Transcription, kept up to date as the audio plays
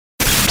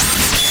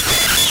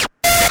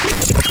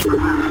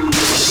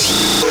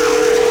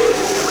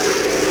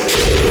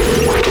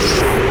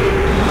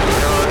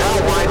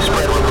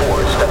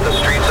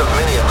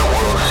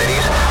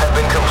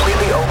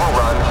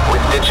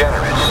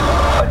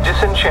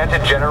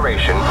disenchanted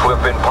generation who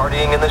have been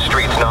partying in the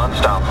streets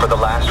non-stop for the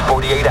last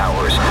 48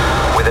 hours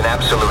with an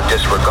absolute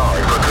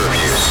disregard for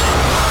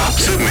curfews.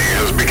 Sydney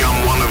has become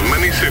one of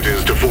many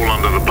cities to fall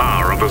under the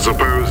power of a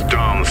supposed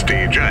dance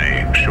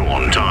DJ,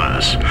 Sean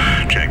Tyas.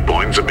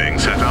 Checkpoints are being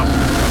set up.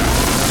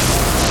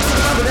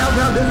 The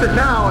downtown district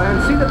now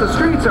and see that the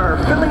streets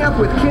are filling up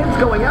with kids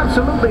going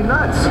absolutely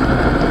nuts.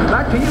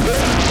 Back to you,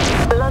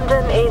 Bill.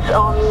 London is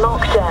on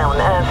lockdown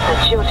as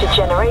the jilted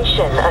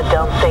generation are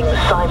dancing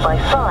side by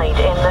side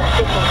in the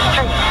city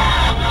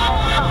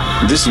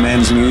streets. This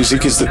man's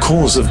music is the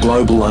cause of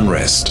global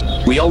unrest.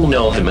 We all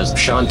know him as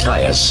Sean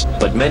Tyas,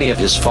 but many of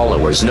his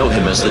followers know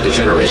him as the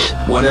Degenerate.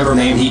 Whatever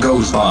name he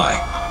goes by,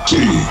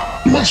 he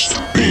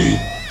must be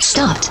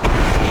stopped.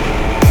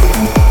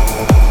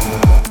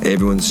 Hey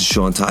everyone, this is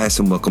Sean Tyas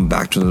and welcome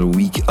back to another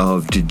week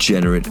of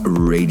Degenerate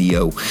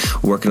Radio.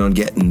 Working on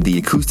getting the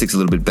acoustics a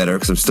little bit better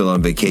because I'm still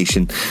on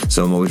vacation,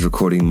 so I'm always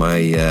recording my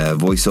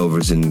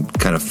voiceovers in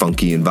kind of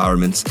funky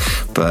environments,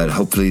 but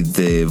hopefully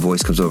the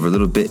voice comes over a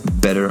little bit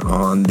better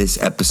on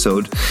this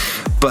episode.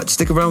 But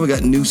stick around, we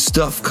got new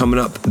stuff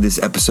coming up this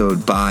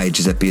episode by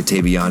Giuseppe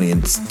Ottaviani,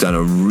 and it's done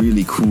a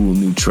really cool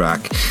new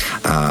track.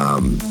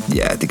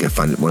 I think I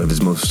find it one of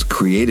his most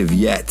creative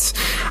yet.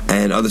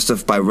 And other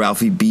stuff by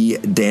Ralphie B,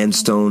 Dan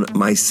Stone,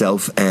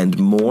 myself, and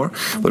more.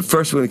 But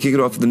first, we're going to kick it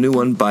off with a new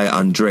one by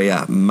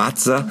Andrea,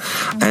 Mazza,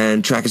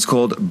 and the track is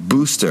called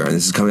Booster, and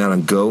this is coming out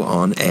on Go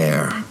On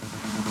Air.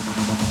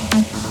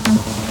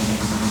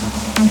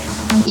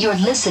 You're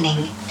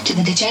listening to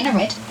the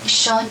Degenerate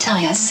Sean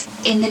Tyas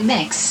in the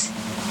mix.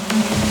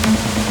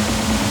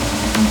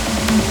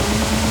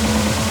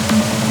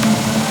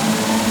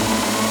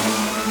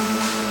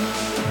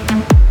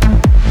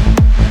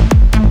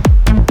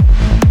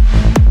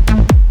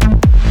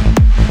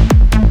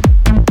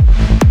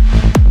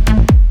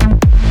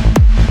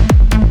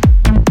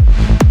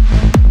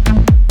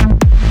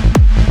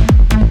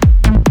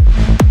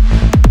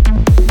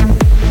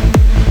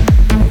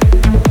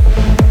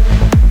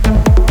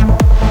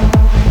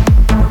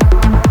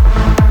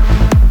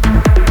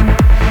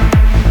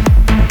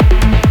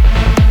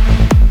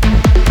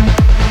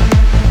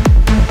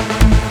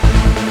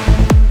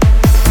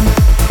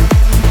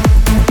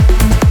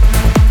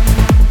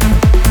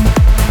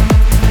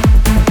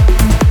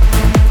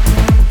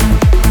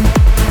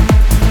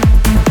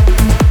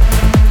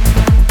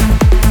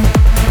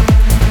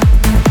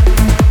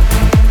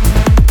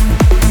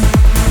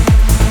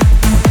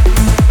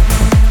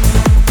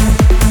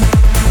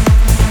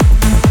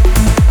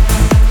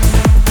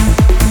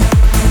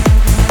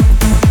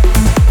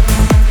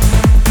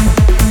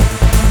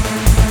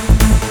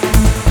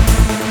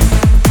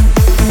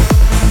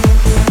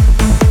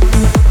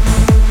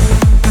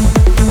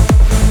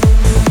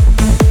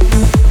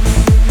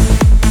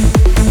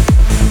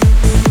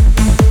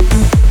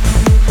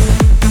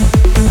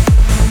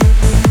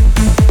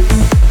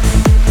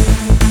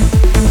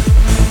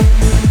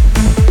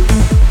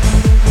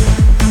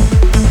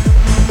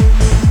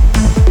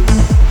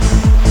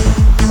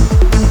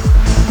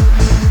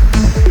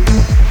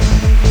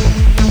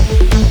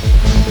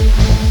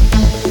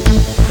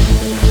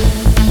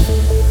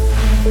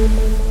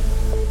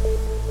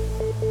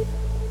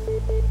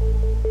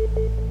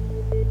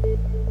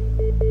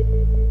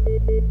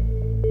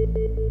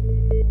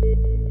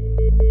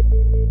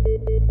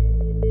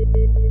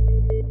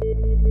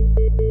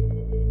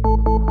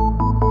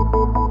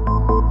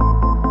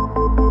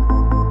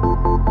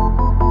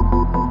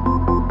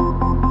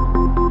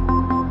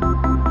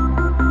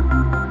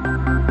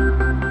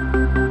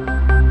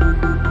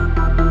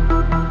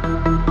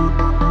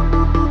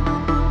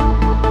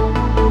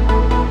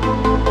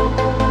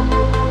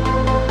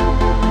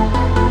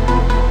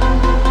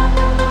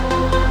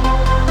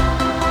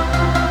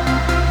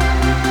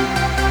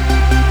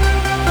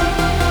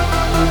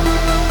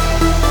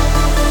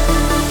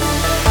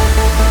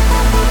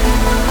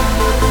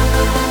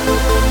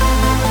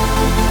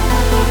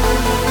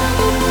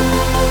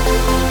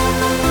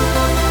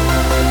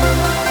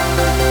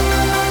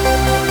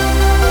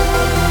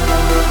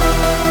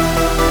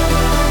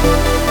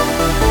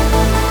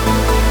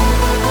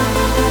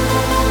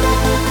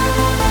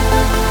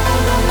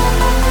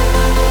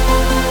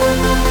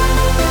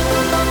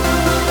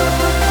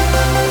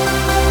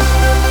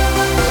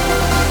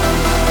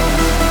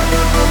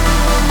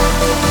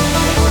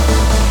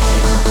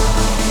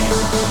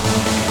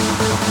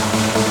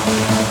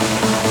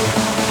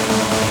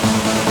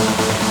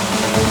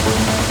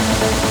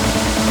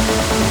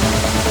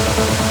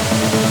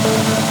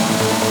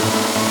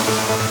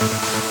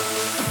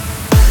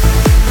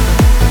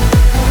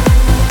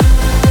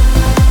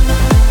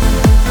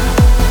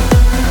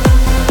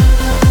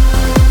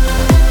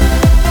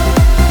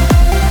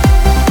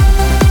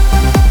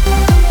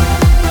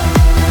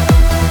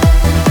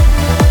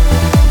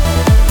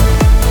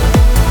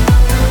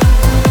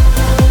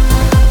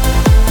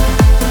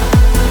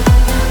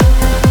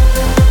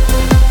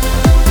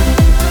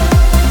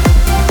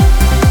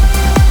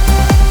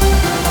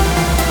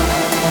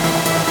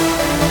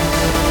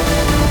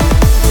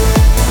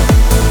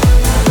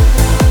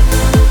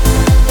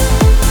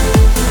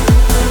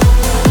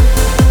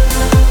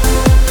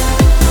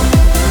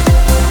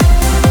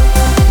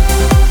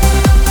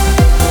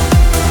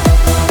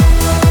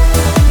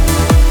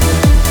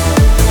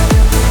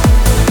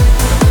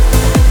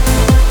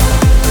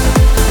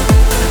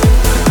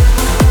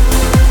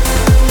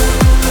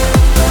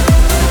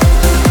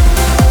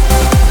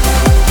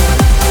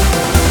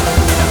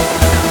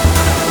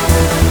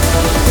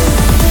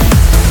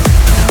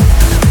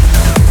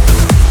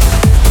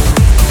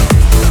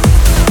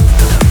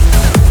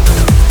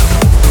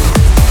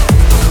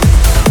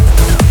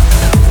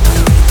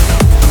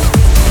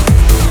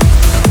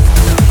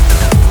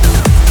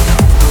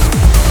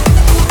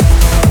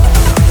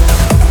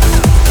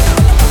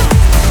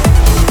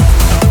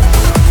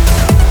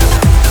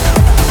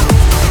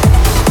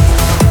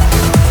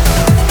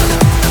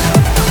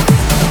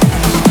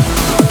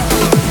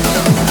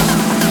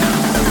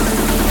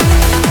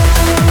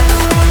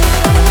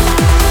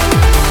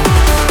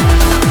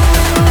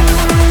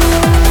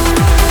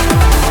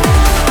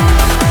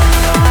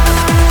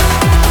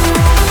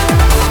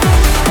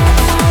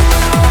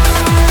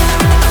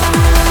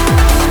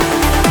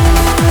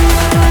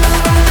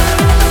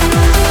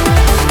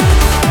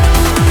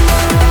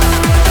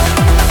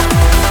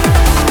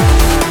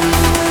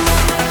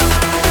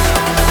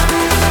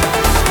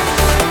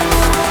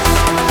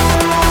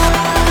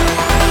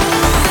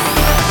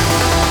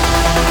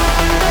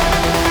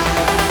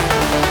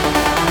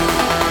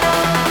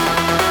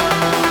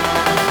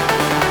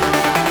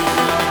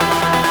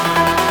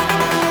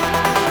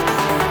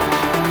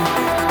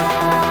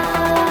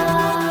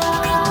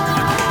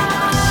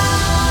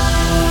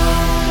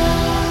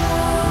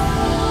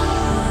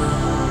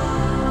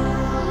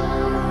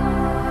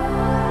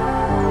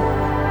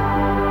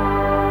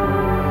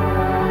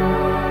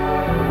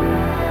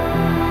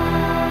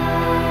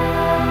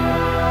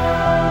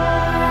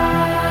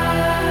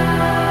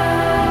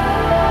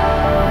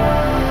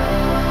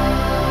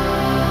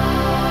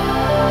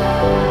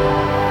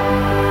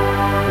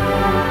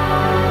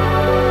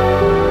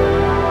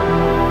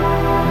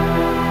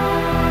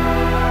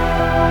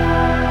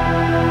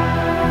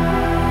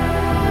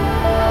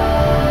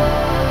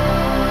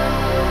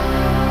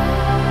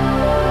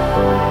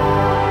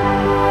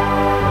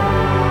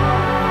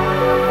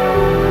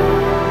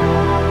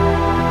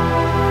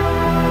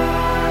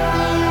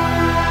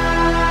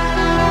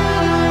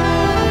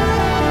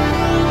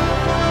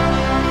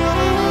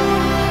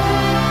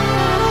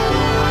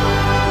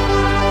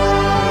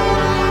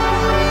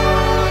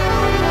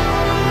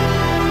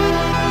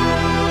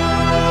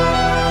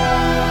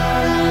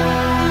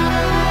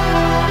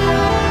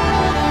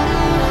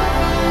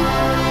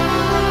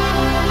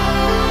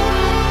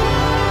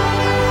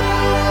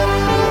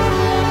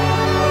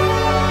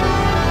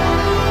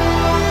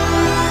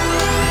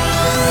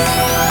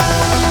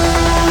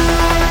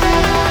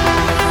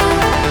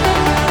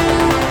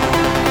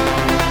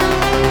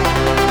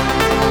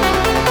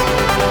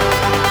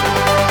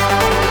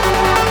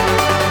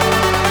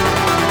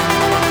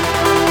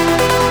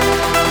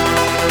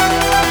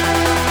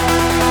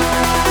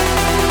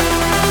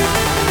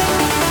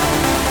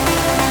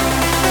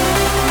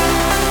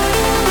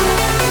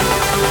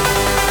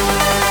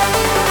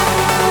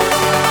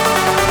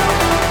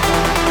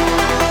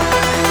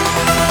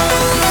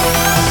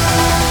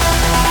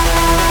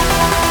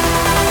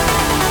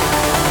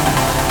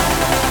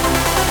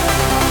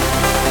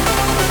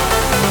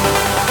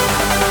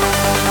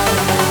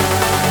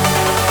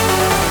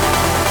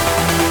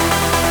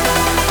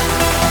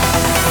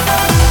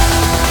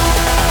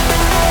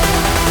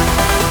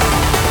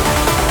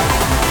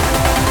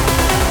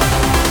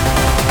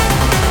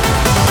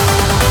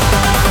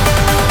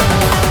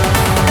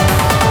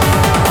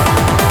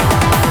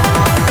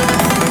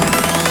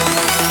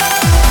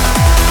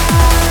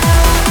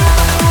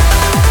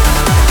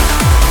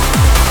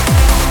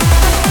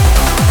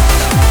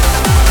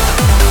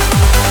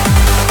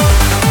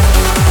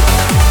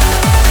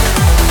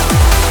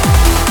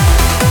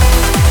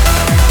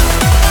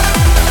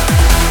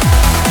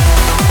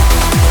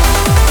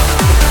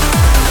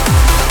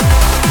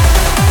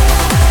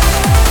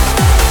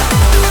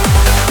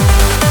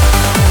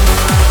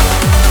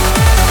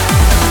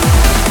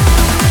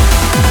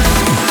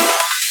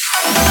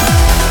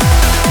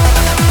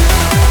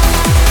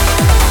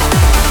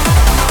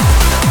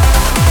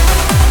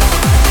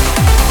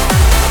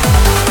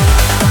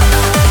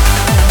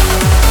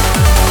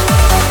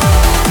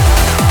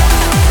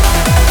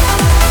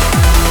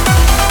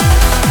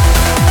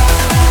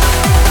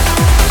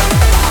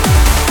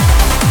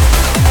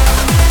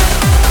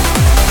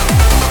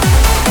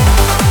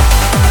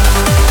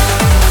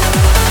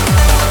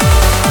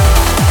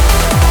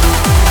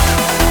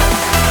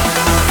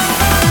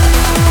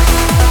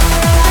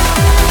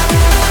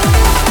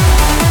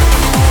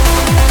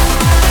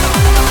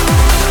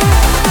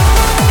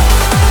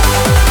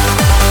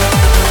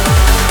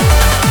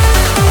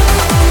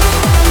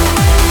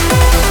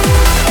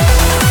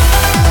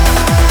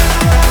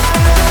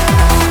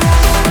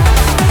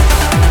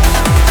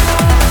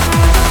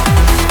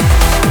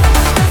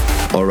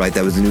 right,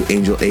 that was the new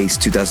Angel Ace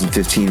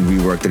 2015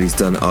 rework that he's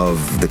done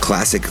of the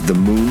classic The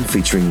Moon,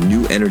 featuring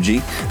New Energy,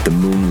 The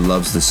Moon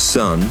Loves the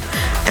Sun.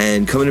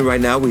 And coming in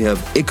right now, we have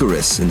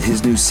Ikorus and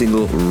his new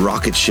single,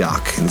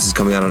 Rocketshock. And this is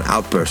coming out on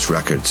Outburst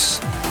Records.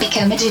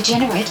 Become a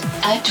degenerate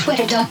at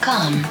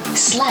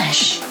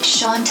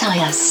twitter.com/Sean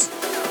Tyas.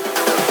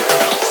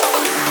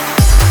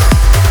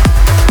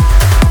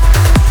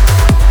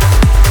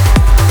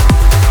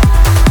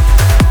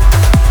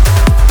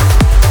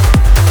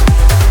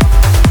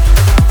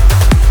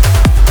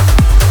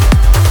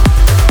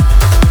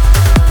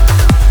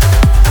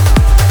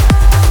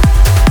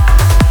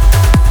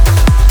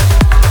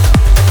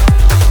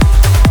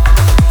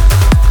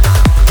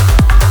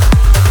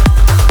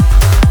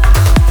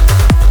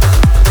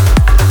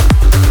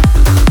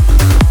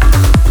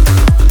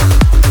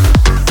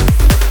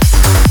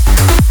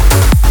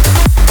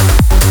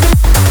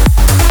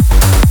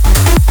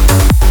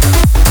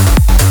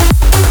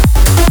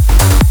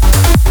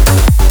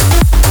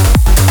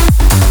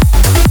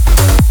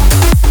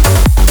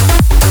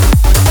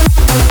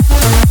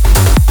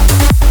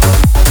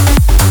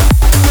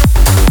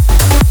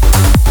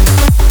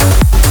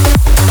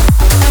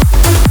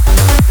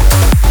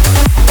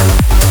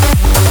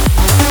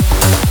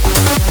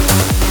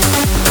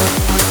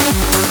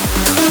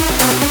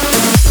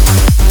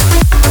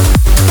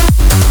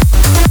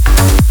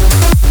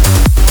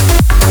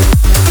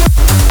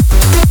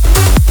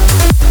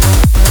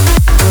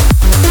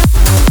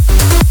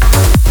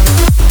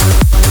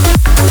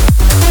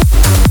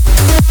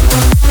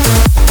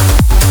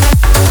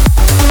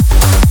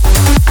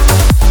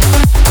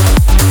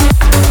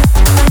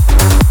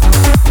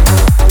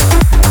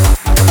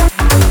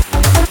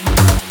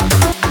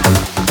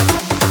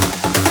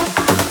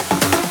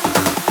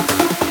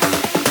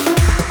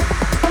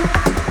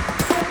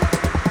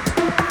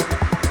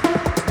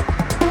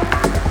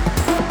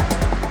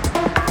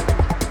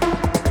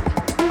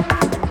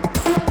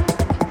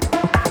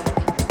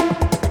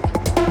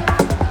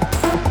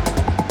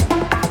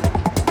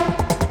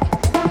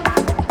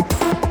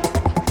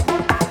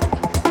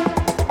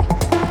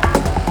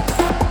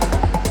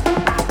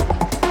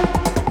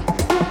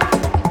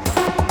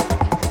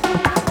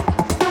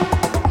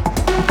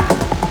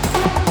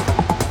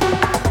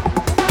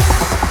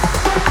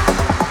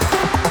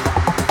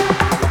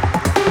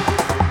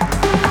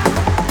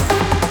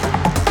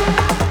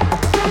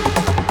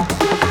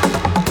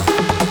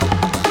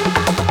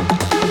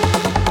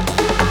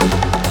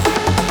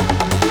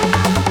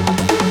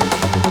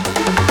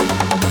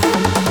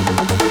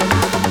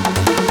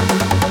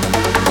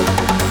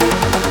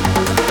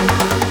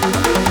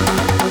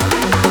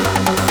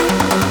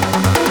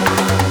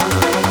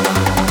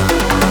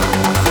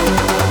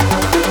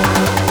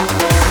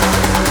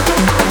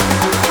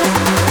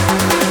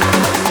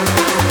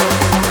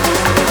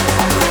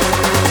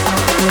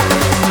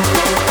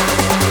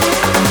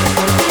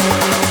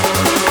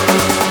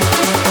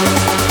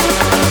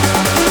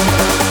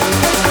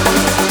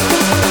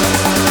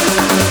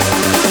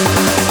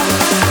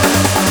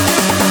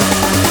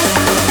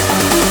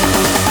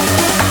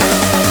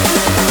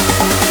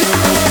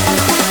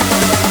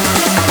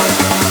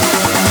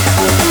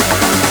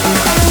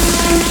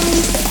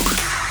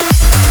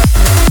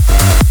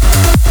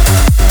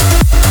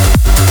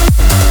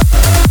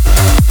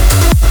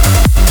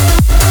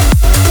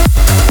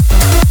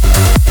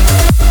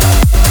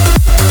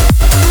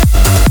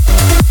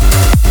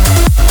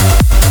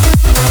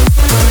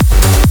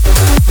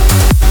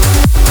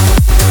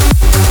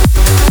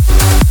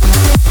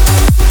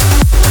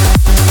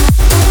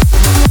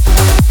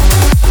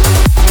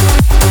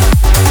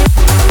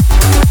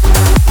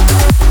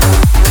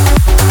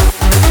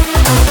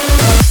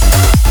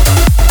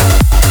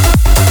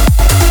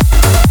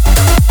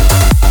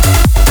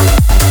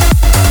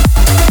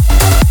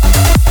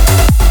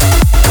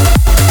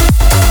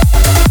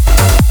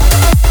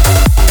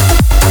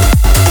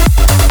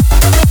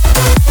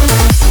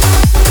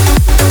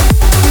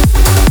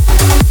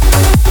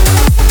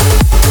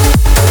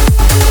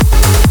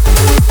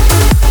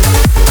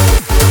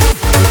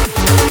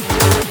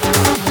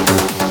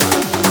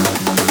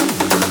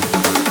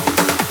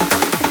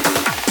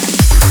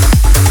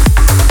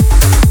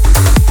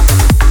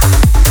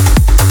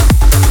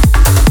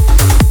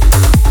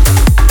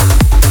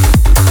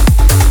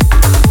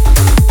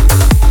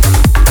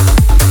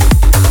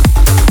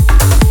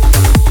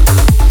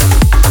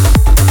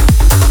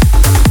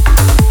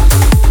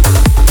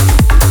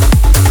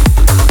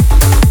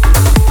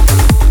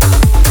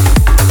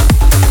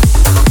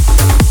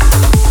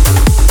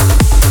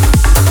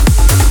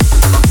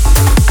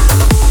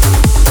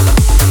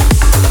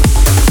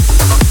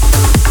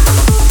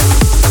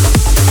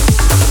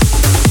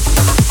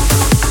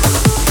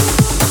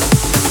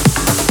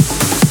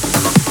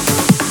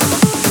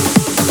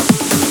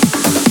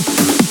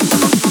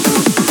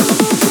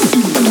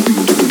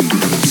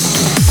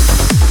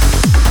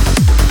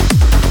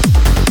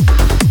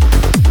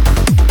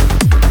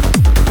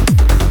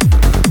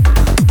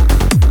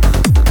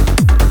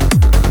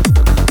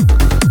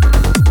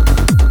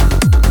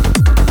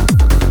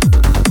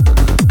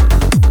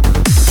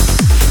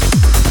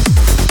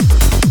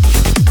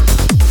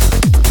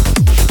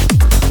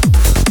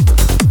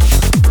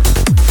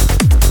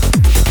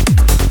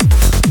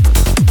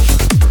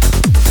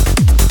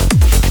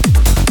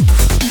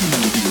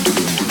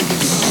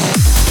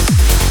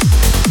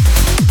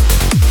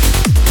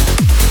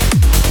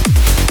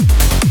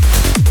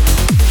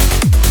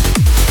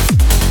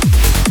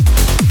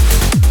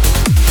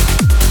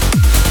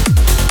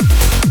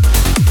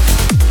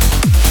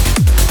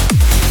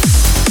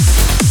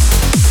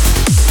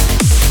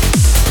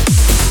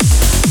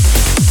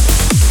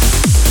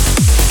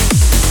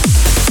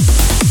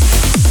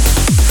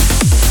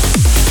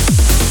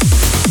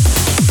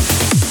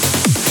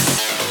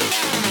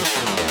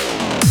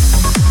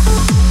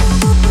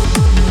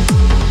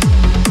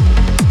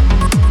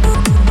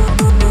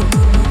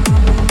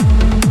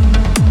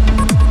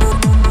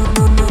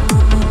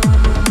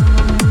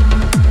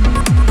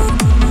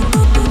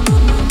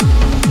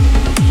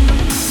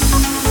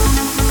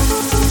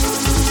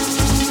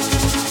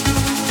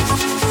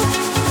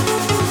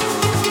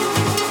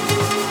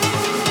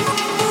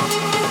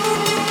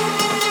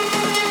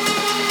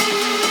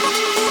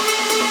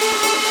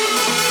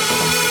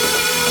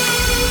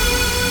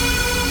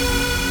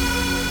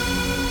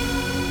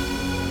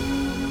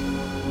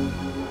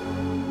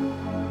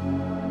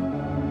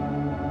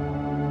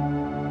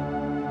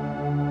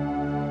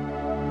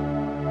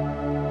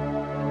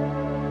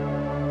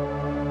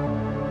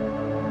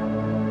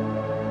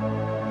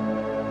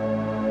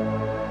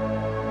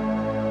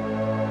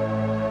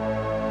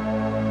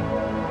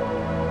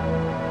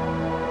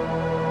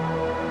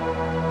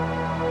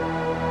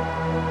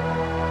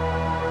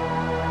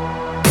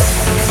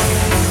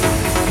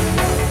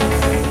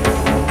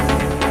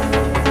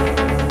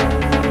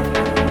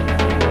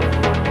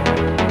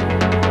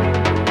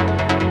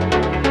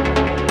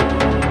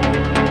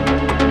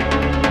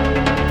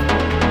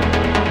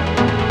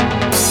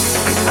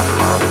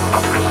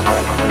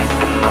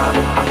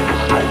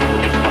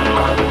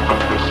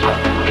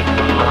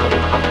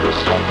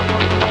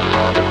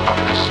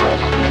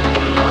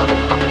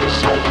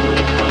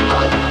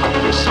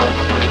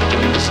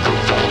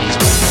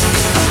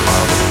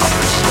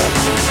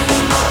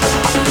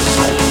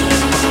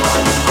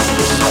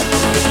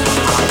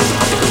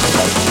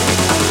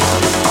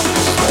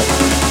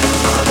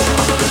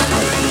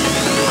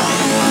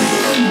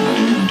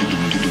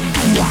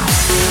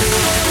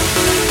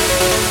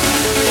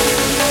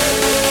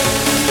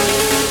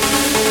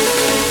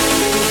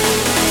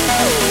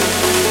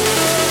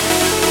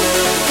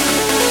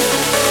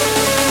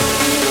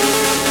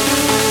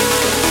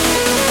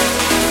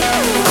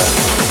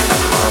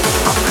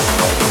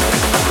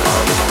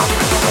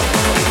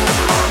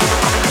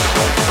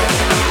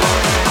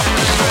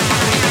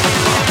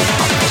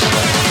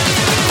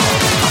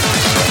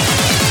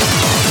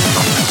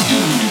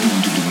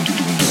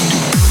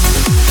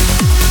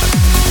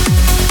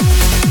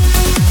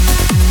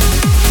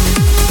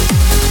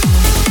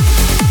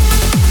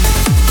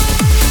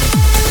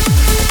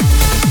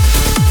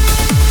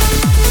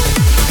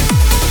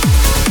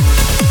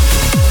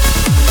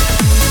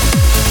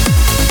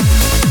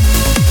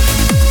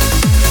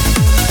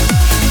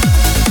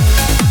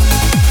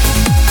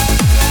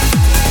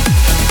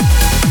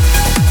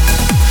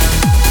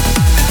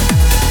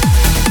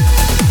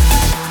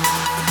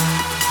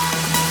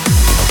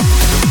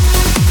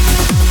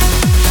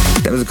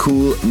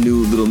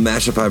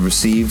 mashup I've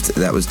received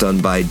that was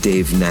done by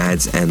Dave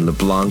Nadz and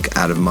LeBlanc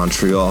out of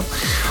Montreal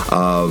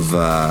of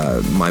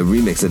my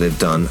remix that I've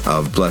done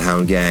of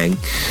Bloodhound Gang,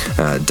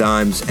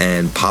 Dimes,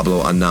 and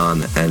Pablo,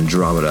 Anon,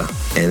 Andromeda.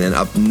 And then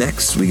up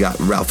next we got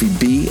Ralphie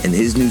B and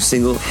his new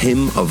single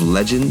Hymn of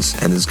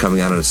Legends, and this is coming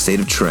out on A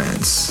State of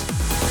Trance.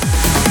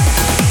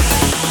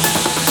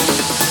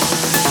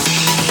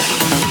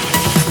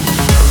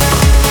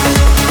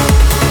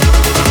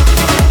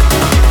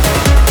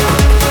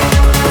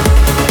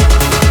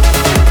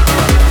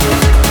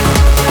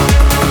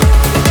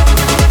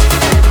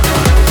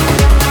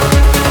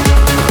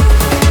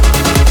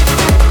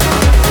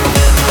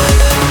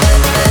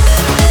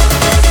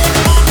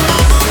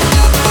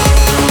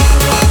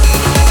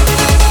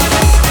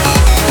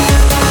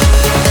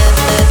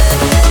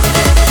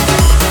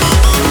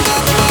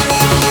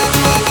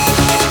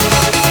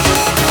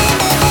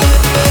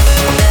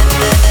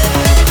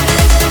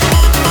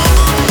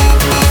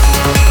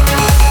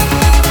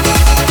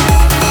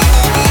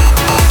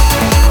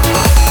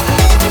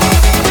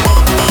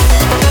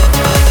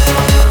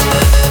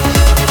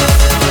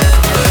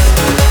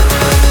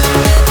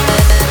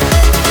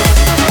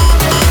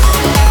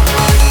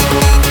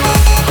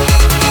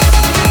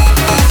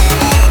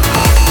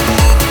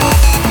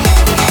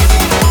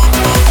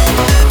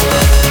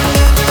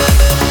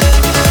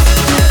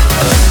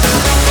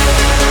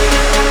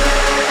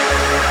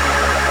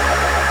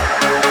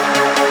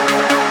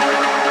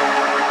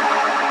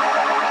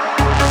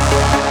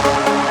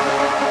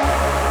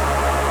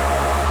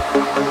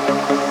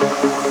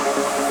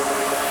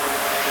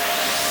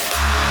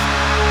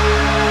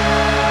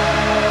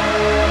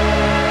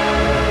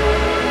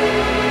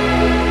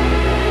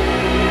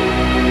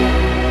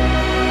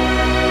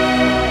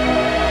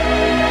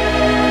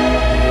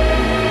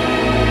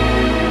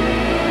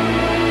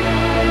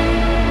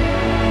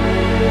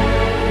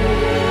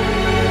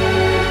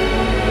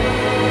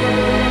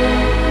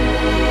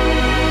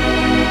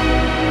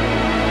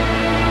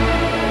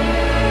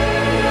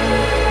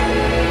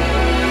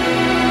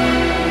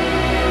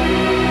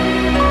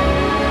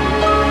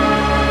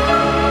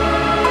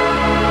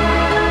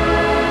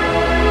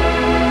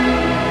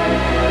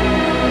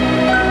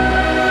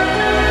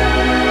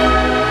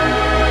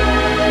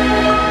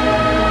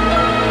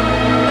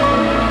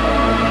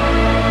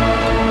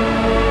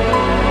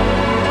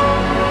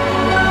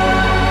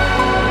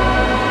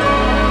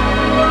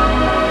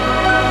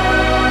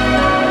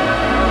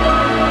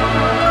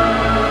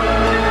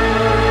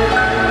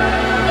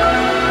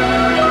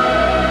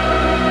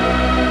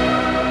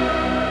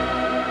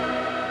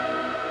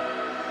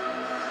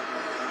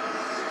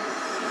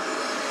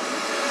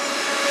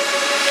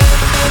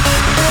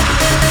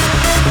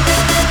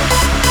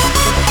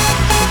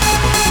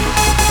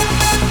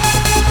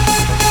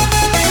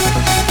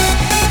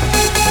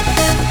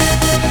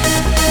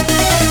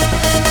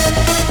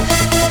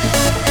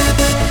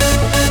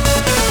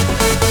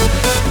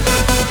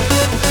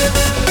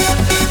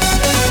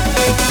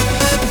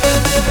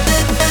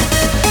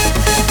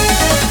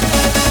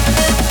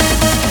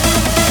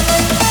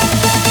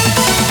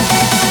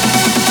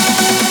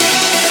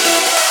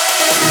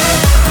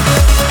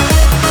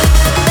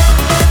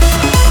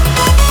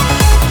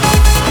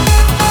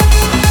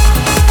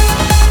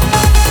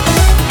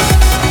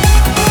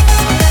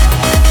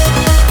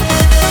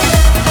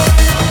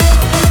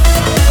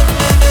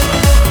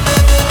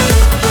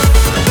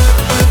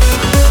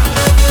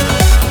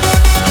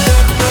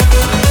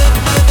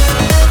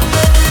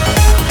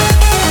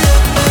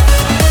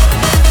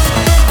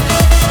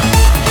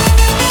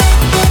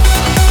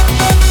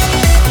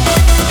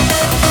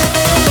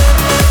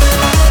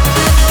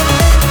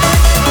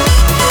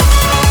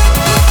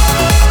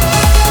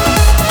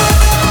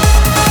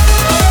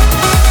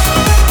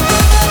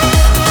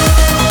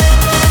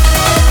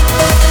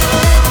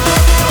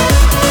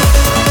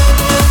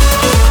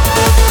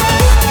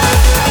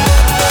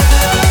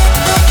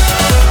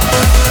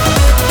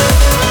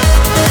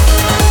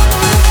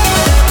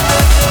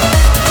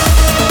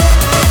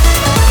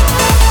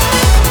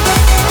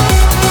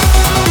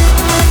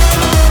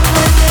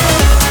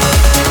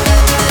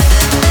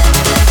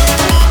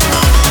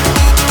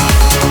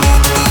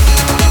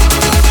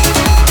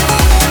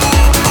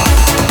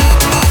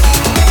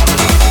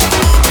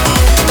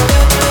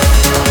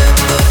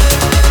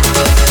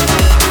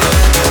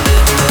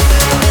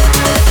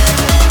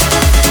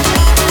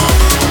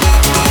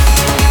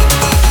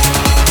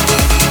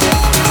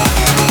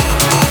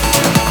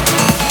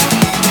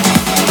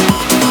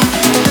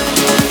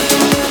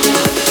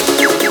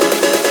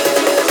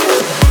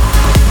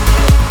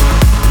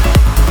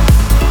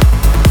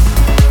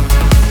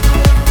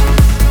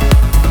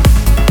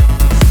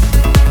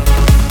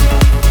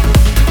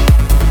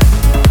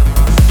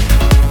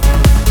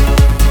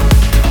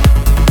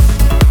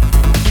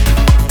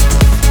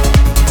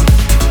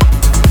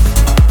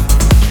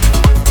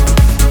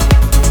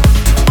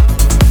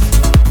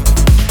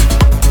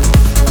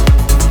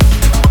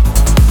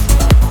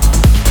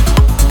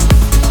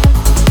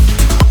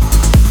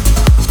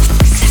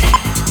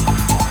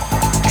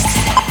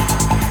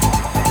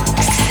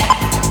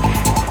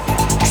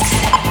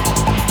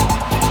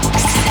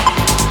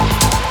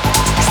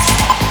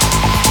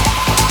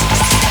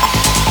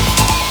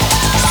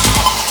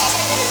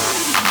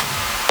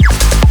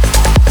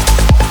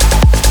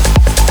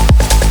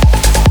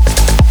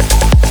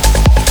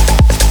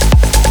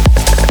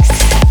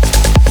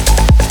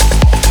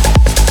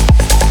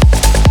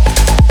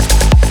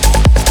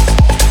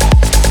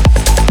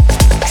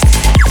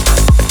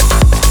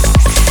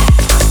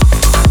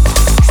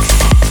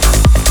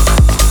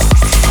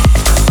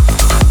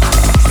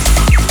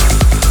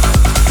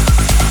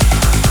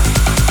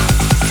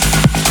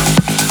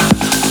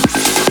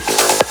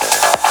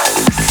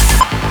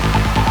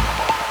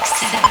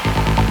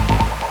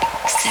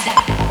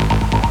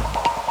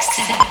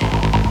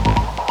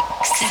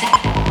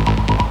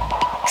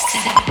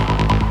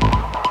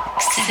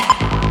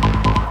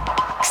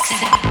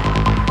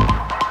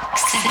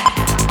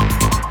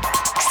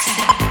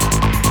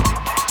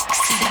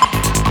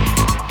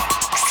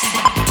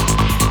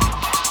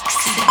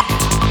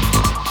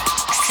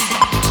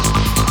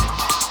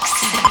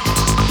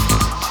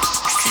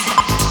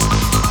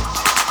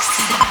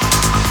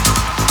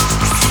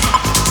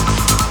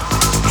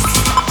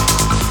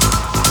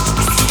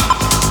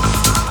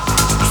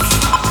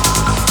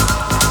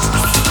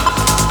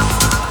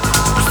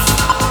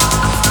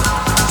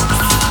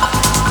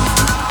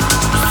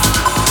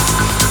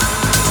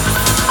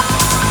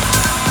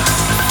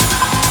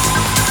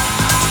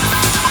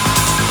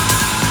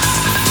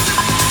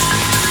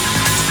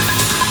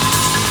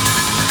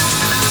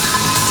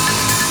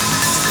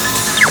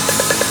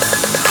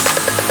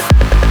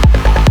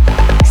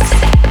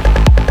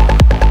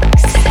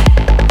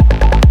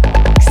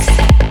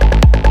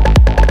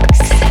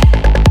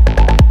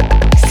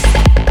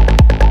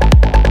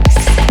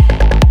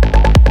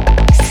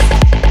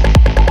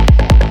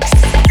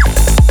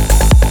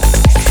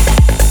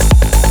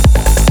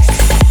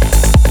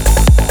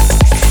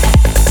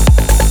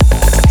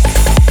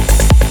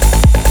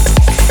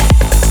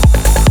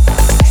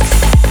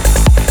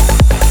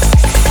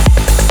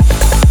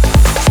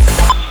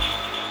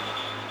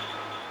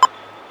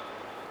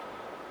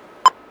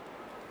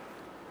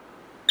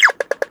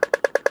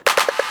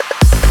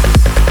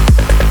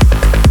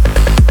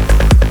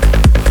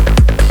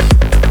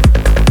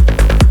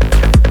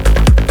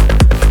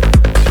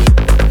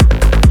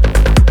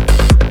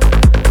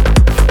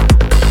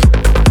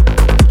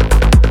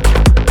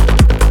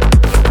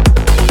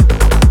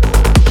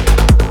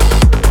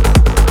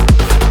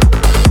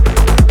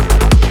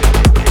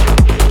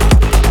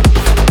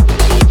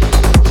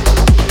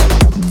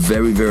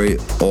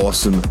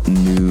 awesome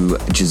new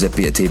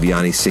Giuseppe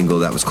Ottaviani single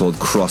that was called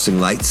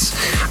Crossing Lights.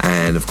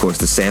 And of course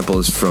the sample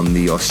is from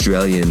the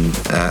Australian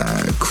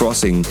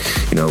crossing,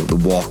 the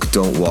walk,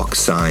 don't walk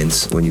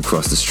signs when you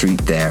cross the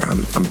street there. I'm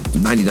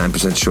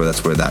 99% sure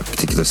that's where that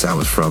particular sound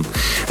was from.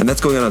 And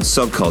that's going on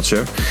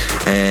Subculture.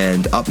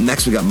 And up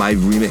next we got my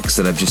remix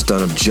that I've just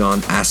done of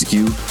John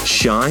Askew,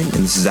 Shine.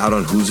 And this is out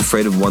on Who's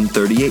Afraid of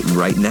 138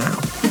 right now.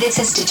 This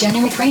is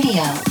Degenerate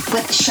Radio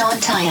with Sean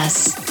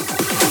Tyas.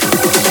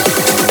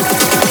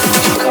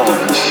 Come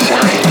on,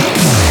 shine.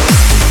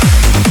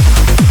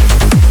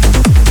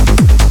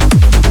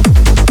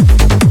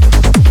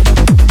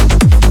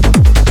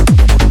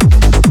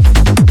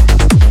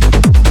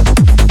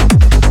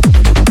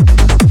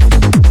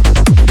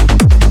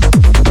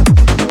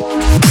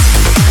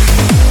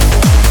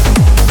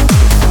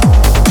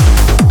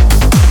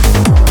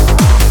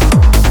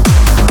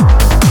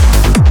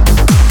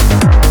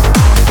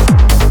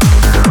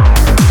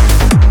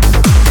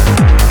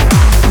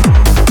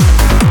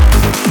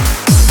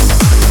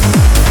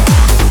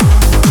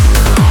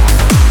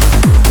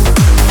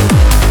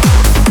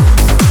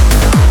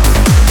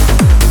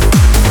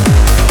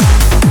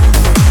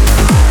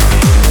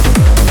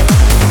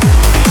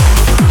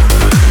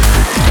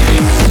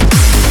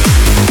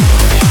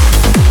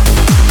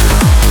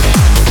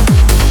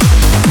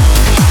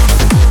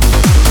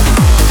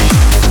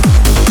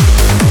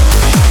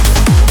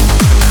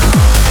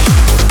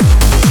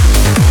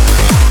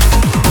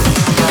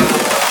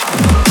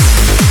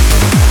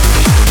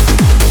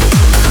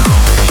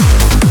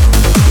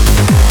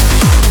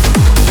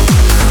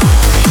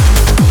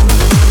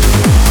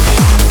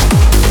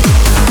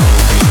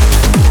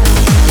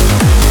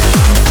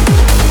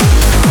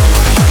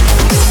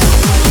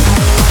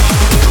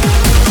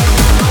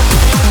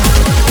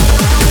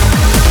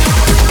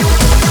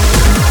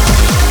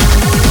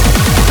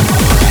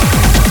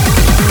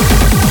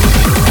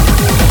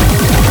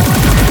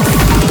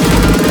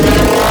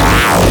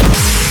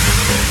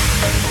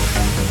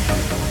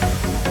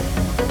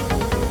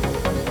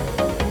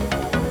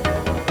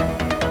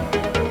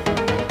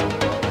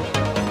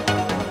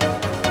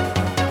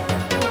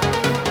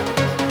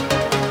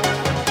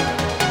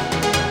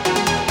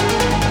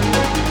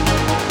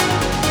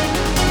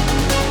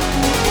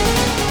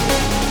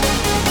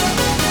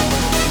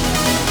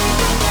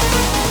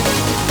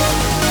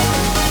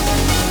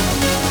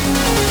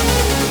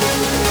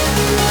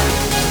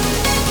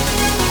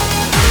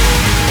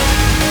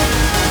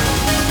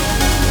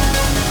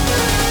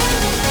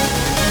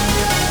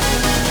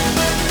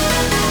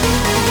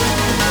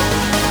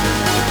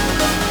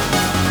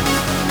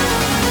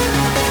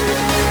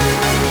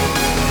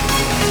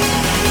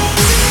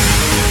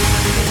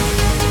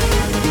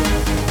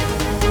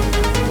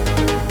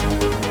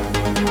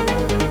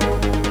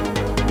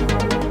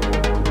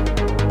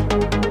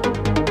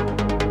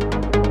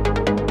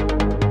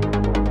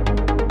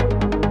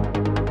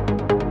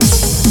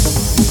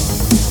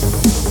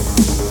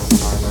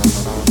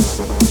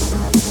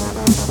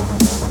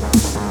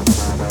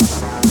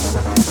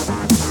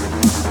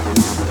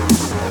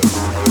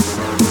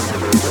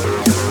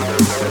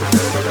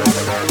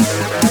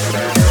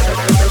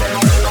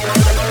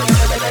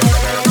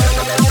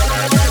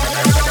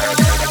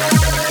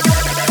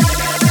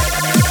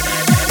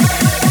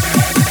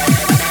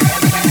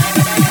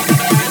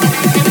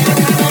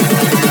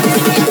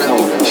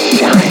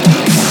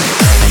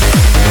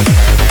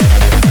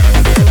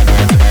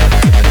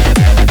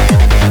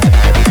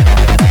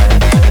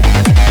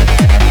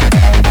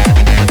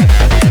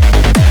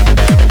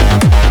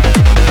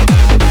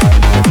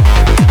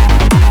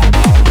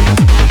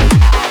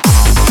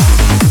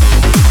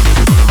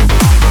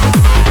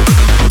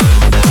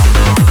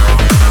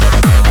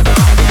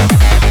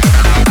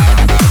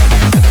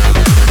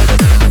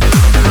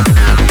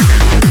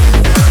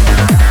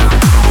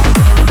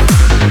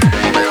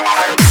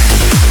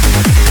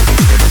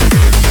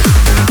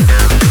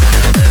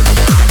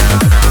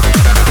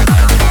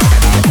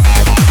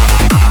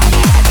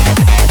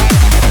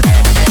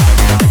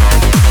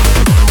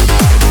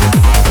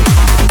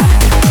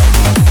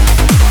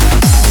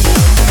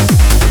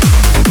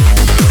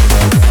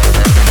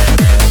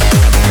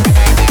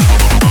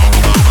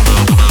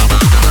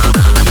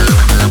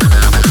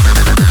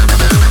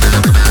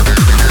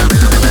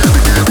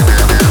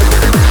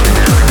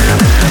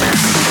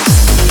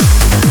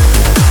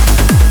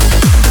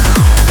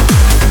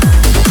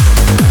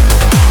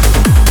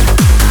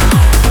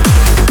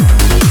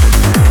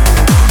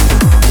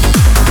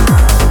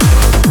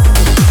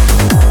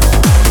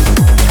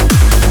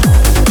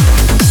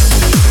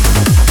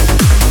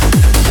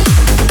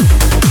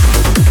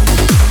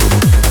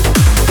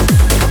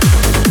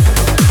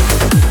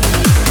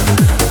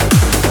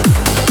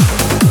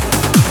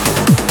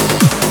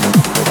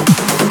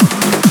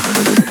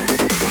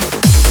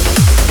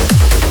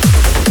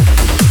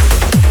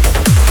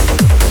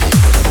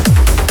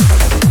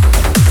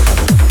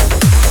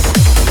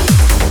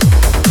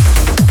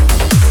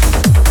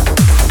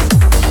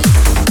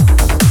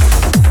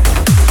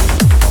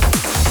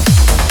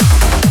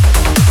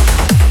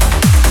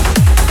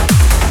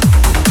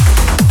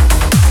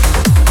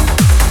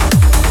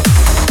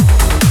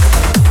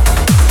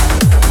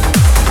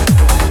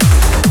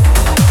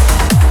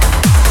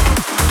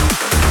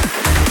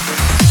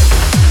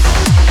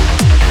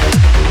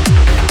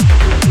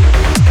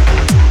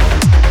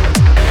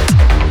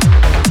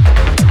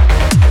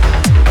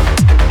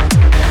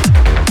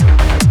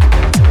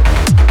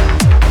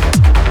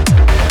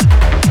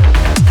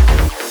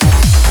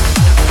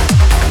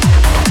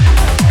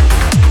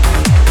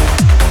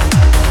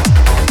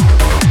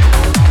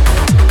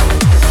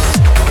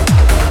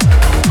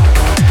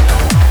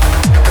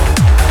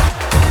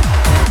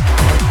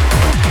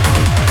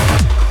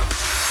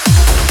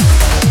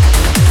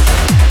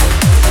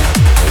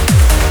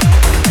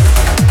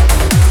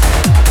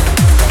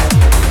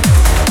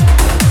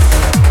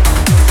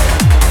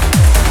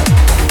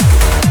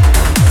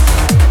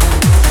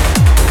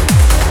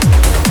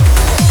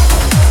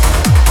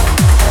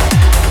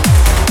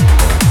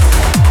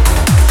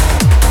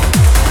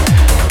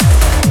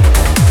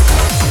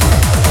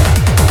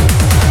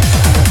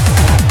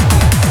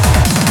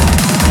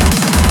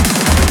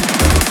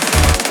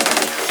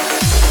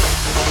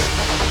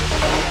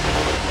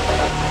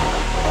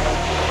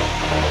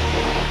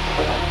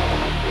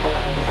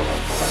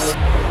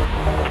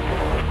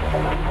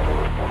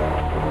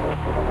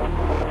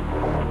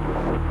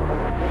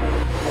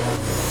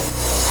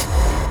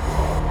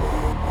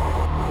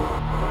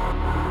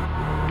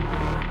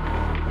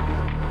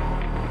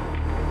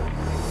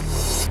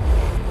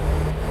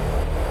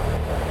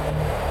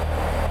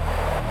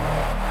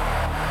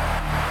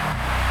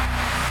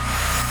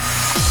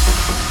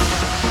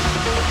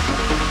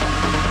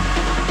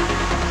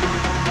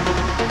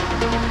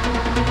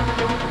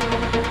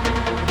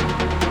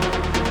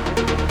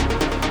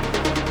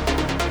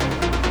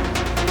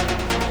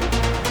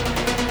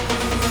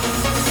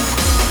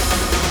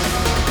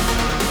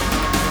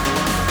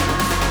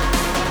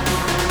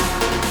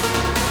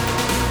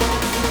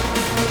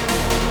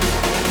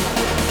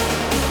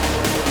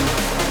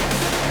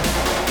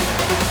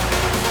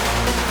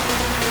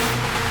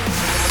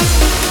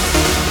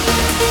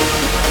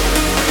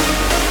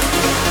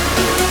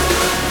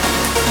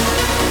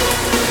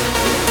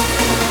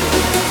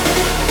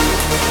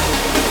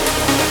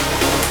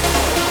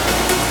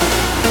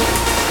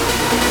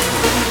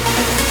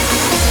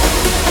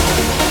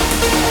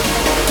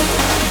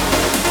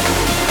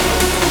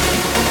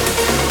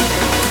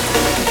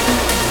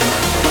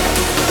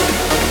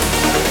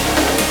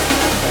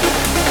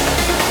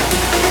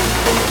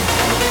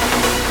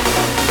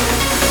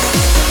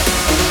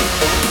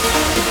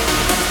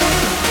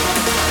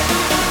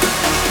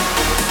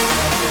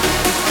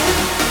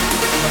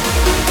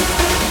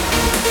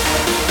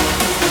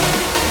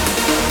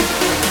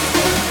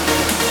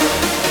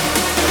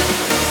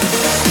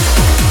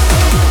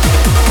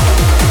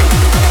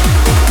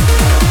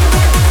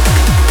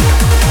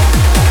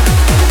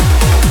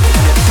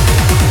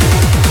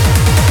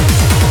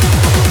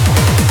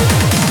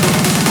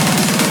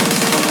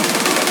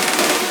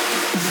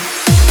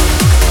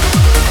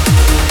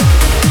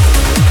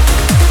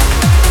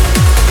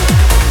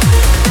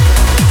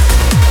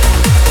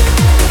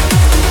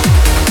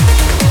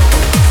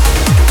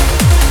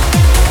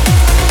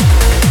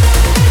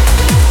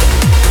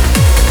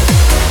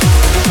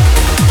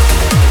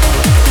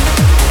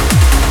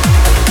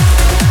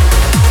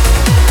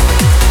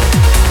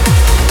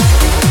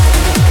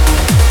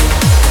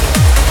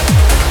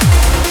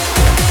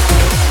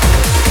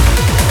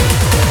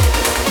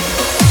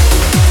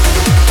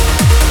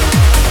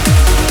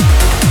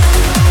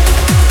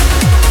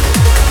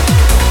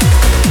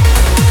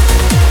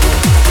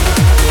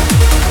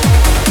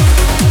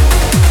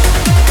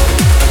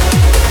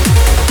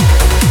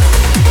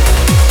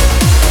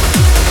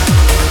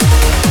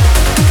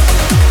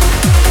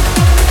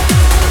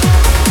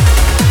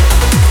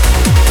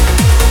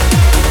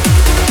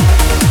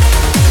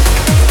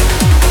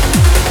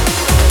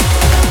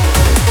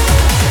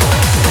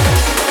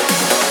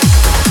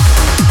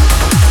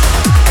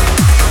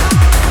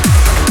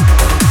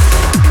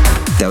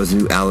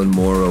 Allan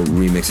Morrow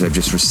remix that I've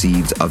just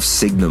received of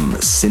Signum,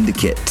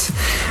 Syndicate.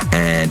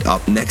 And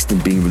up next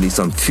and being released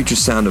on Future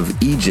Sound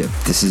of Egypt,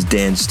 this is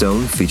Dan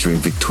Stone featuring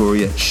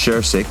Victoria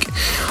Shersick,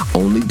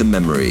 Only the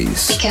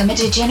Memories. Become a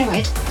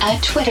degenerate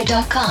at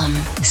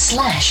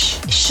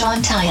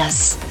twitter.com/Sean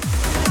Tyas.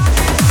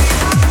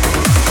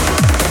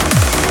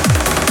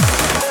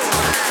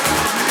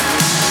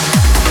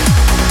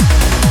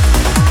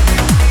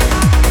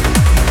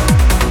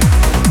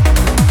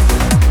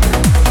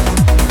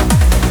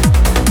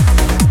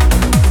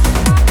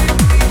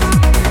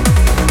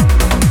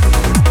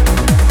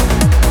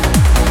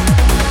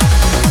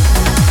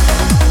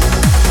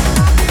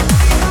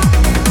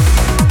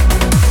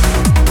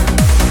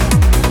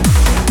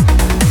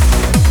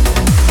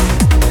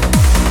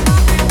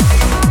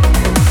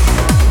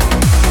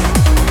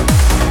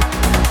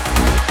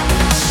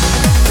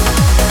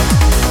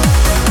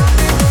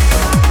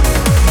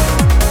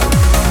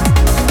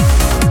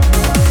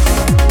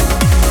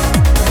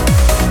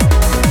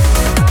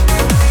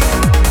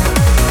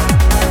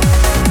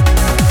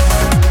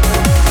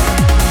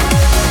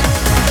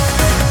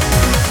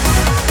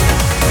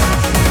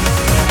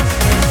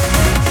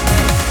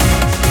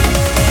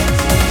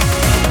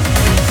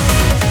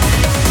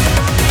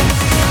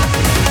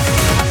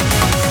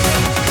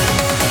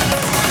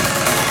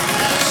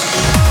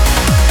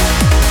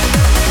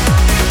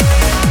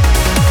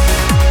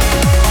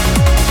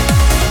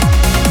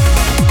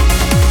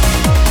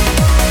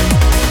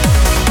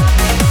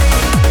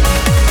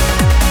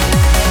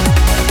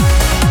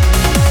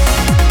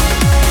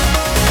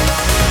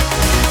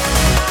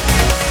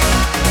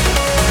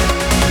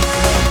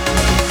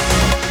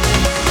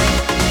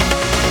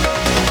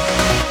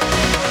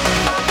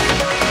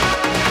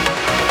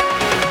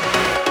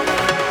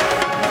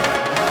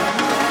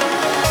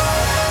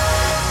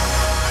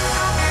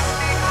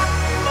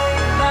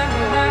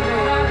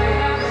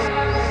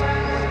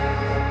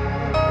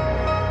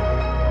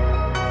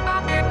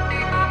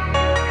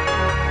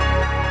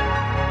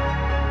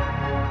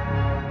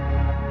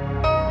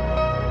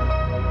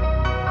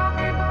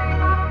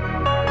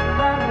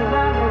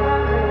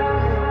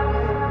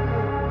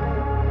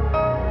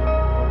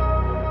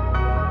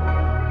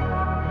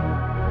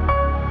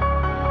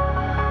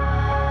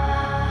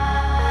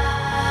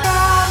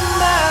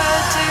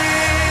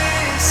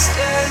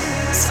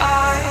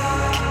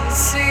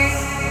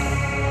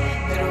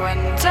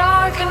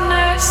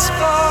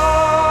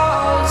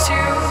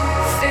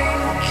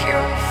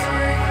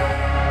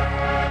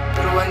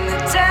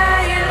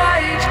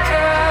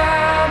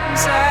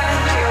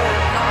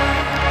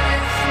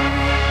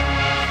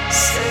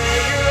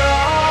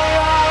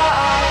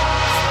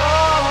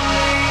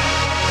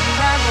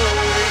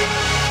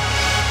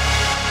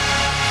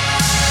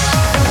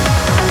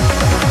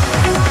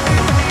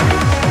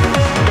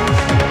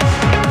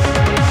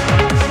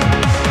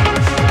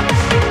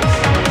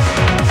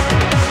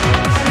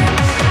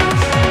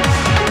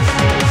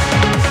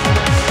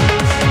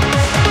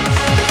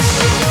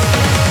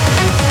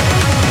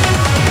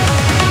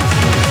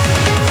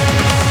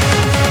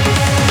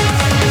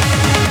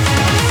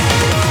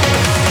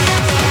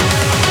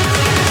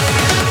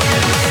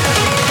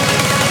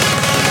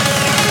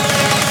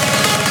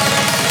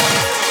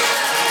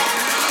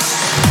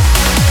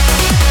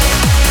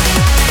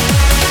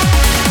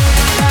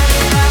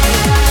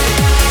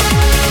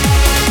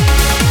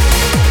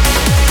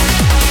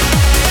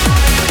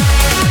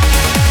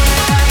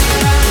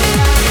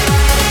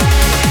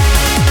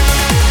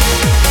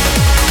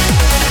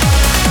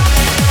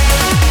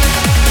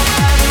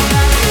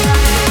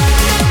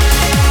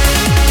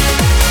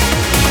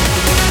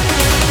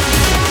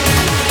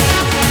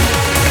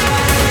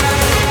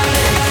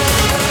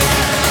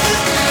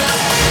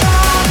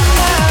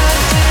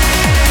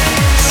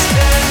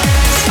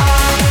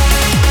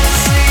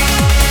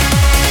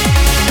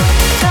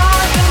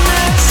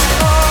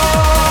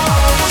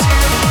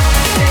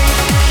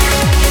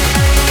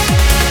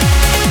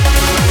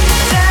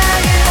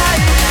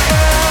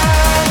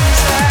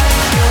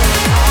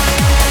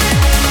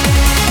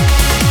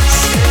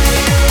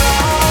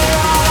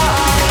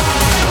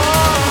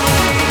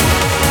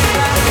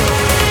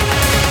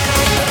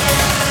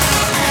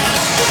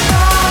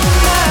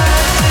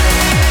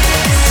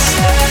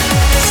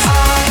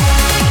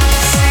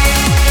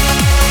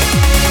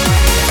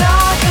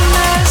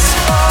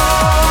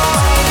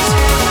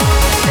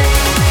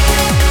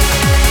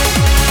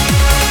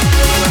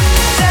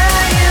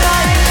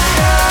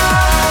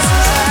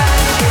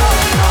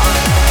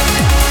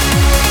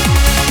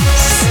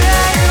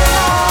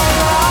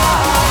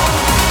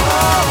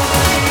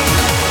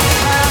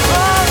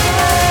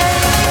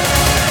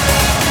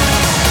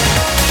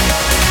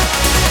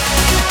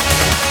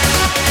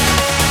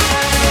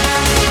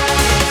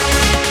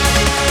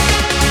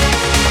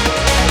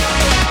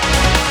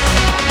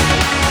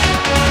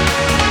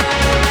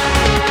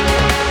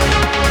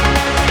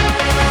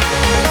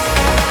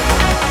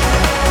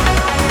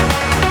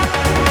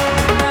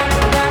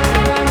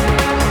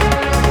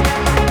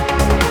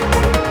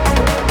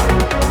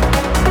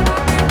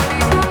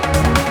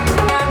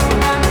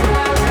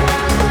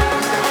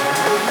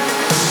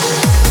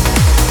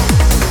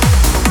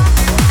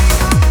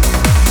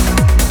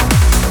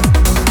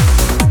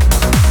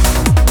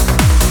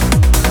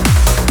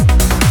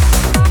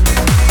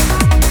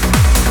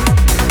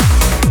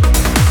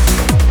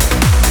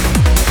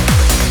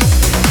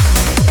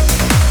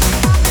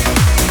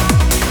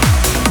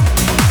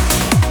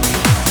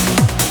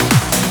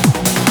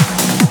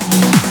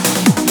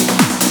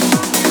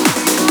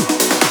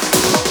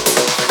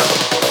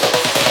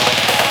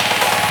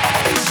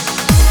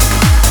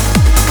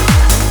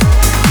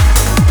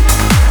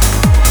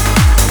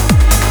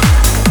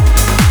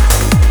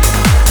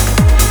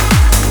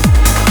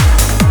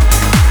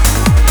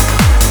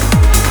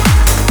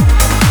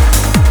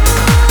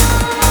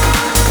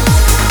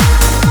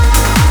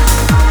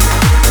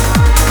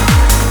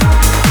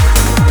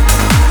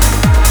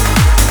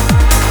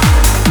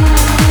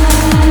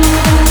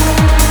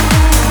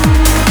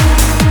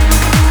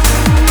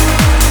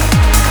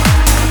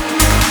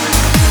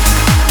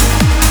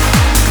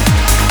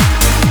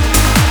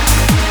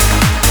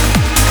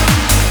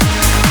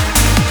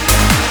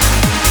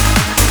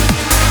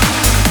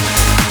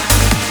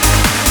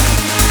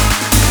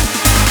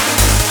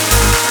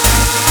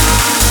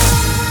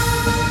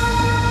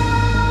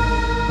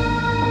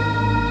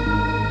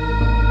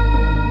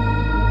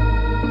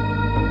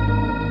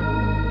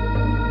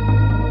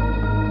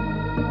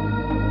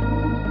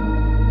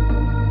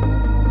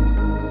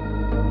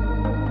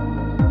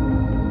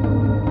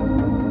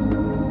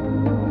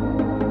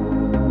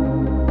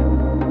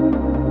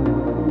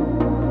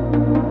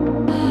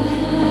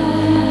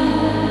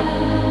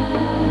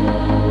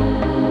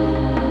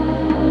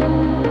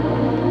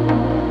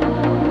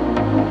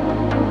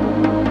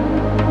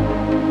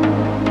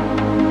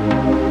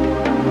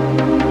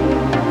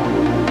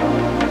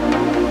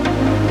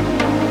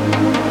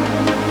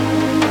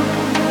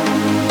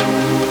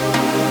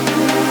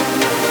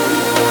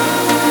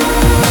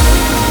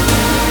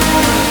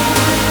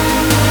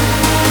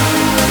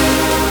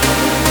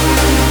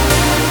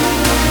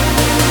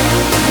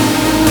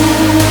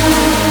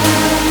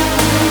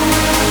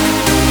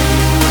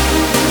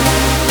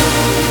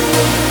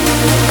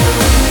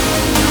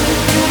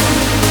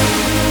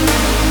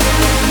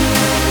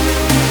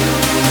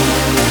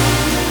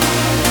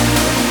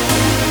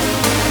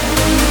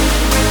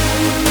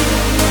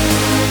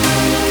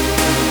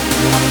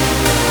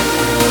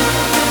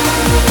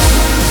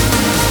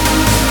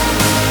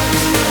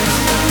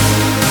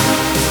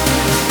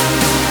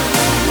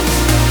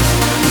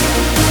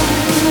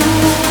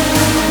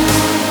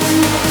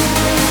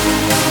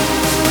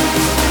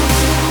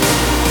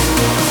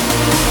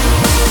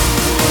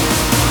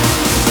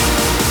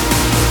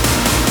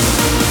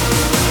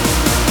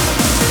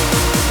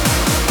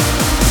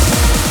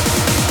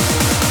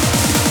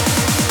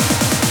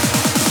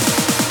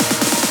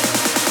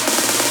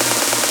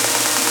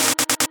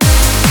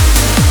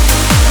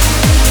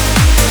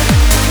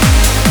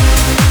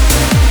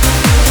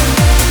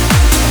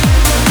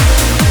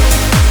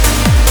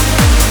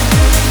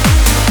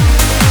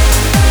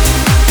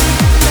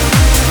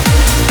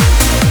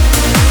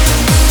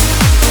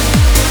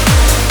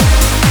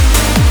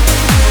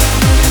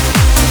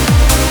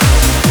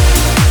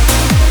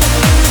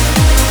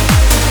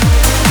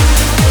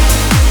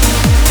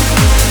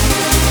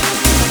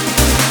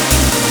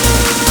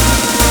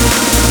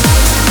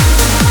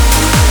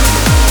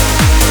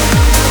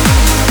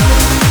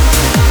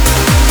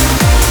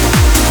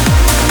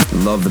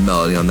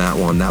 on that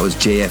one. That was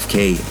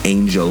JFK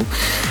Angel,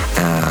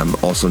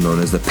 also known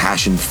as the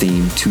Passion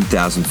Theme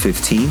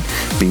 2015,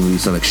 being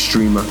released on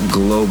Extrema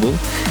Global.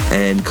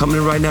 And coming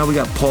in right now, we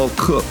got Paul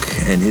Cook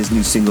and his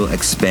new single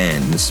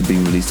Expand. This is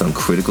being released on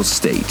Critical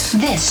State.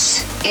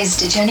 This is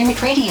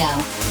Degenerate Radio.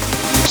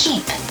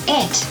 Keep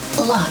it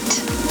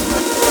locked.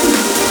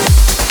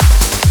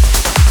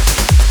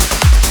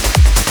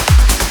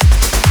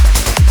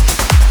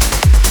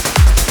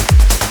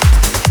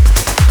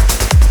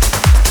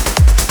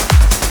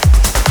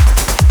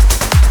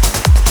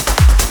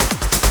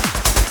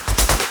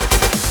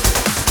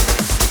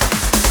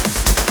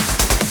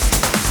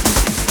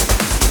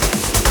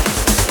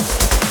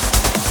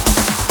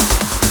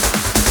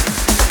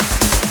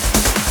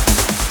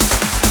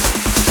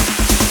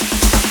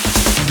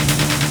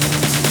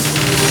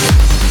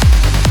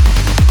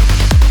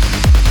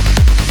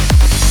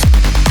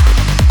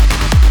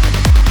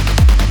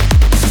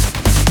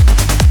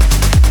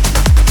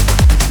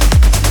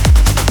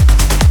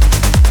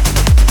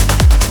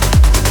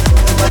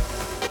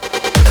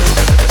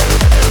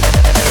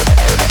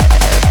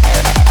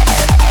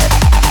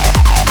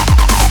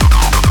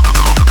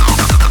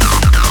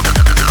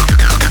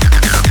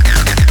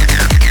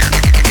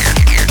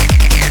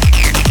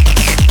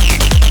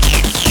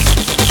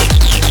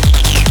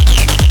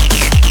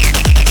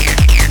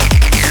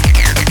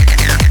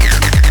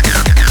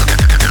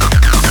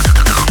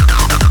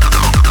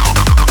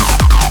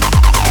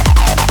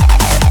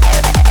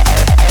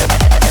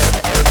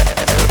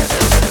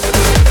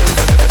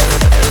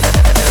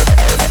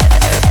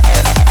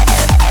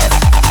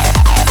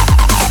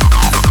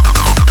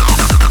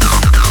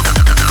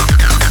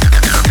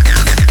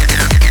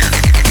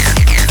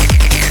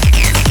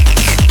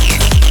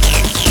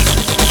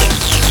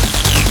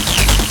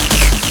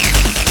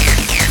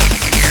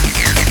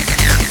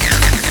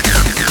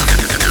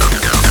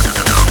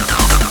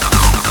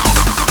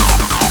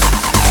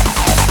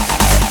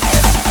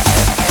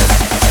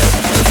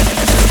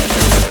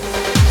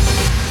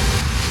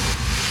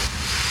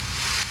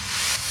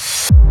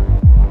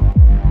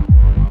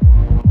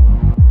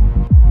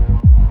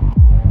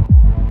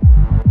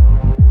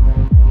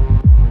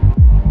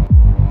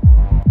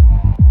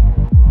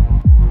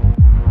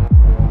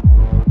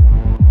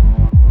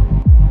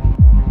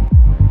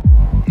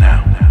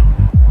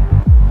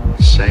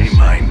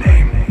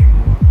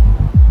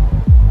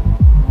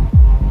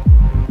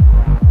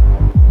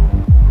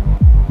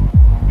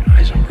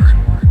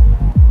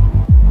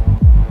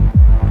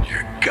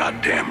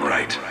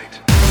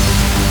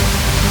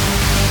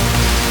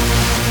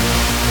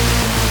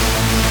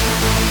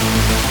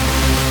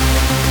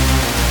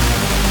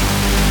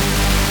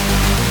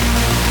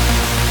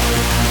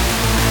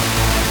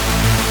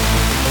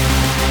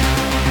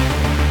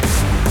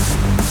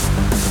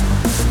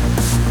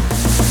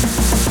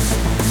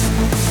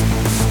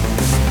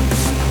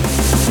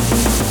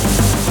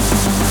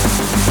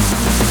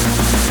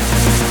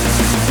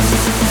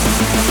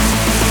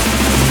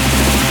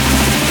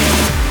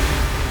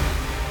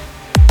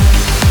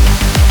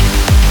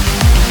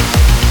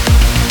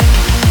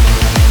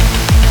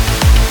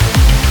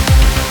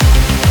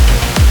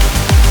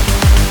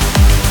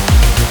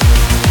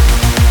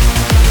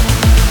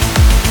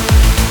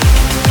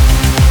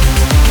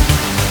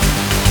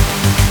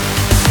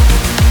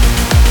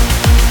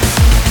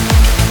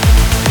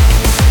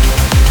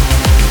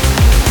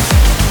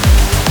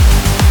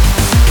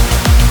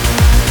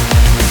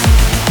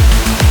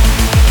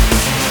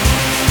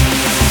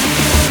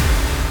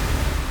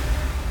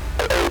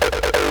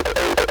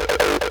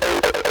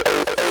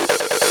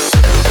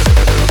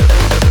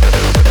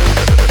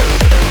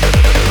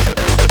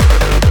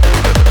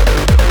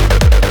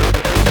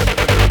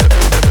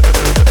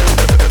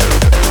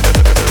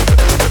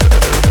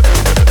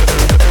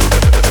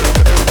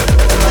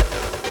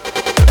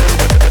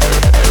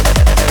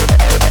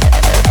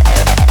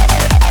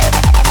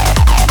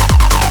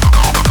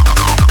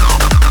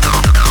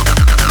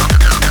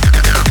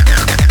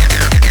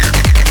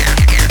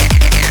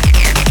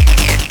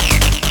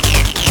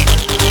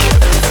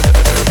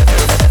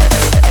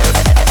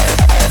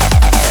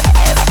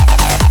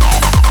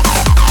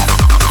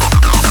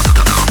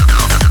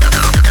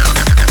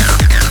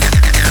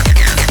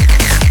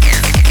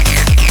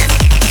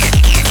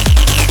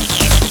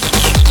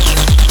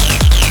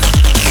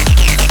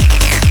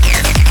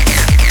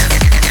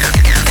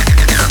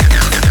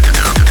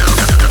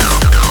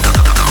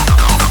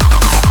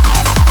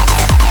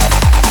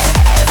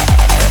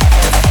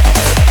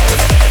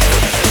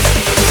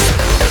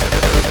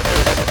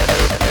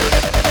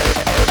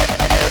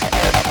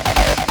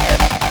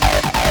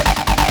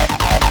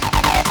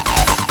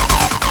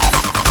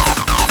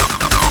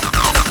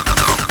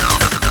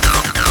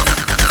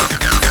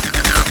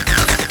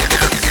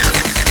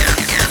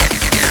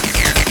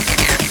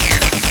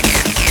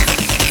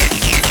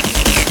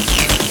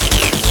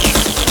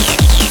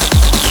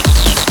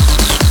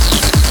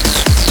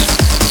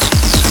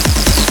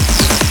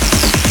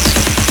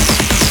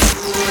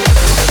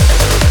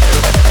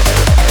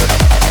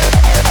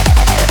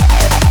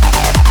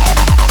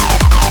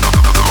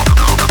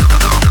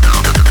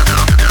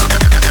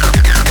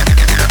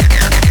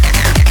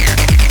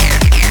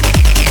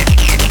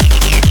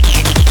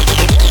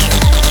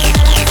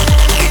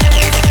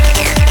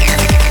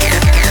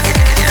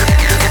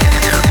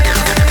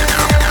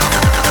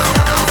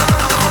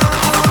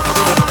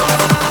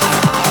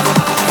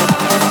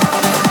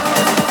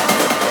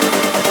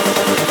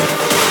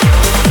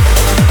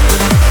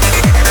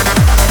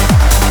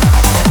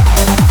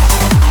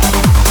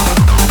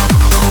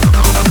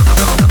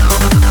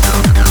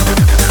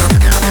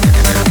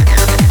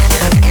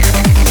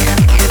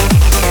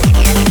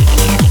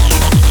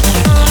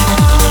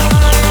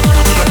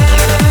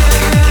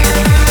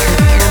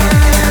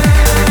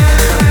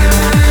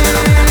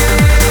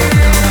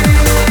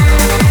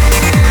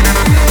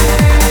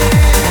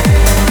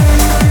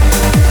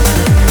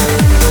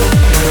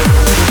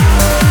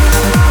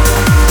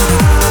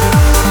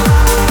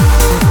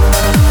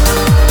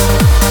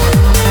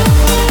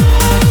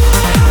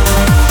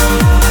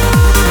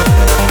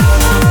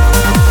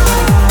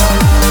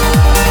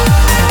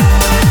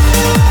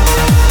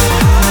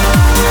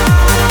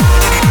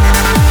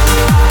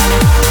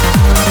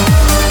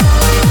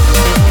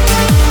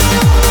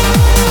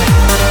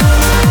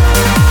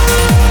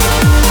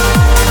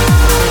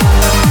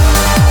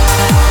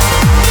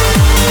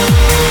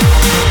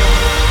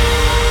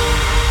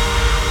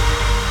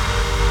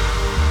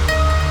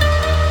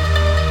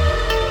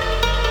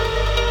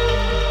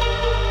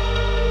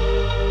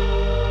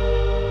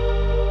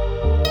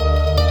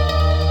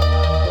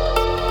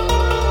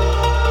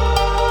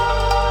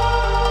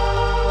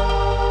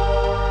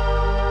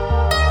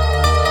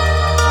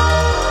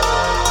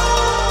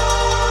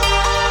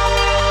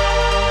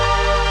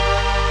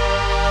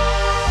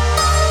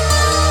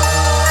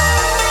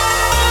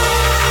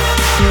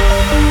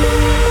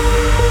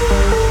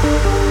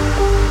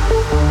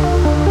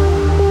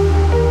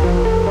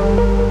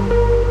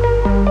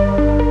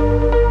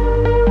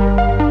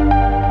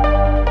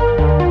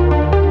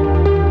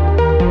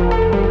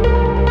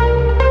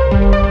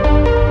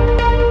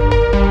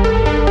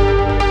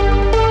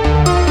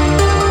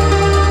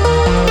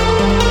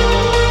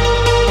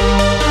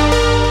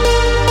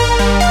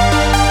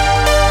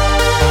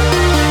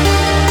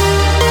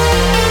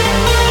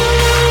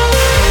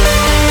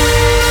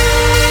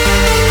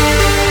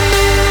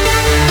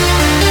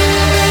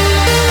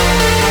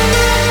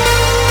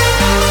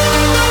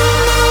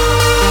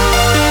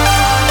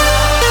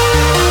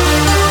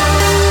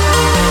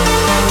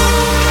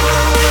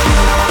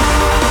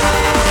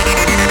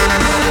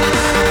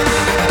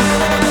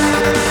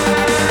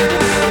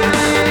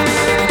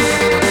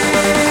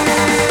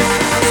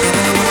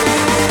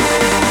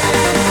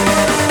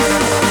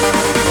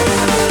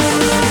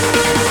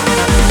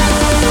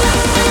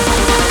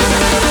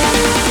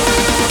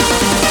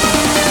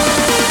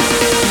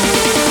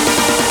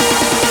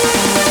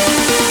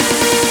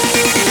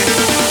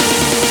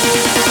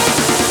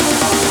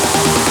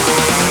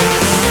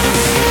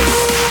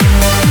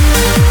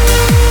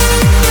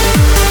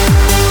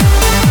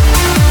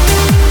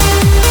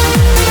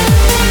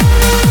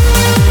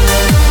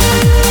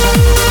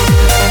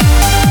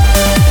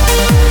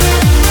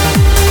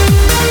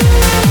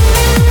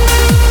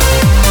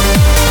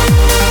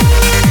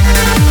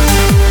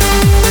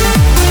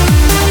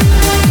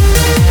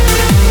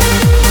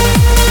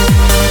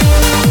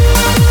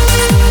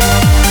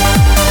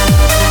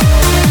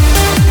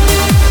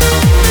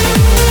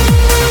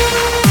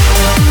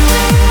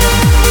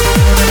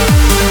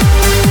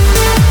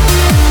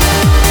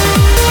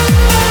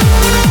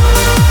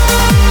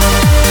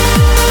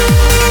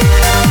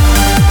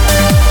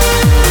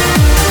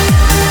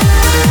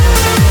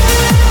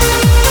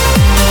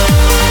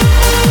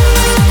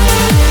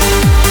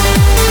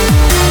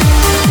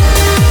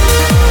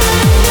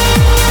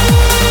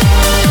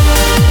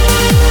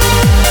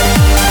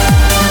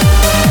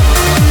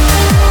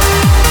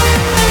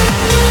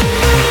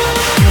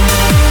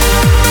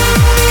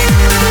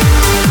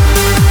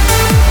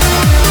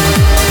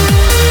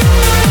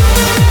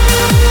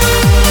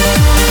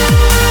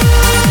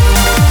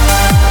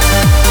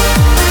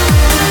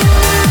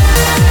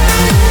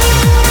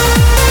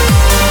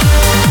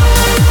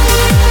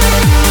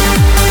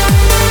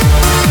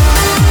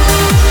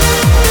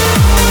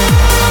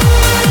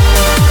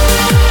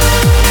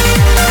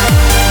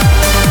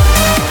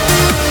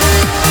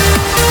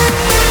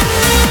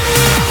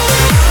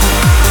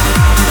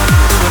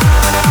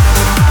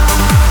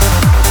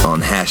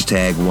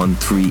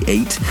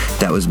 138.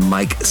 That was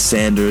Mike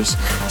Sanders,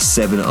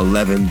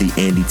 711, the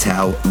Andy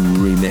Tao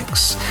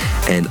remix.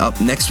 And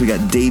up next we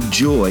got Dave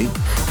Joy,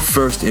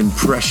 First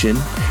Impression,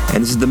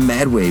 and this is the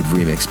Madwave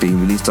remix being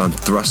released on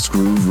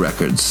Thrustgroove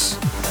Records.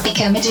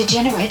 Become a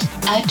degenerate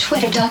at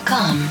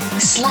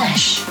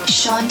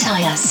twitter.com/Sean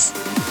Tyas.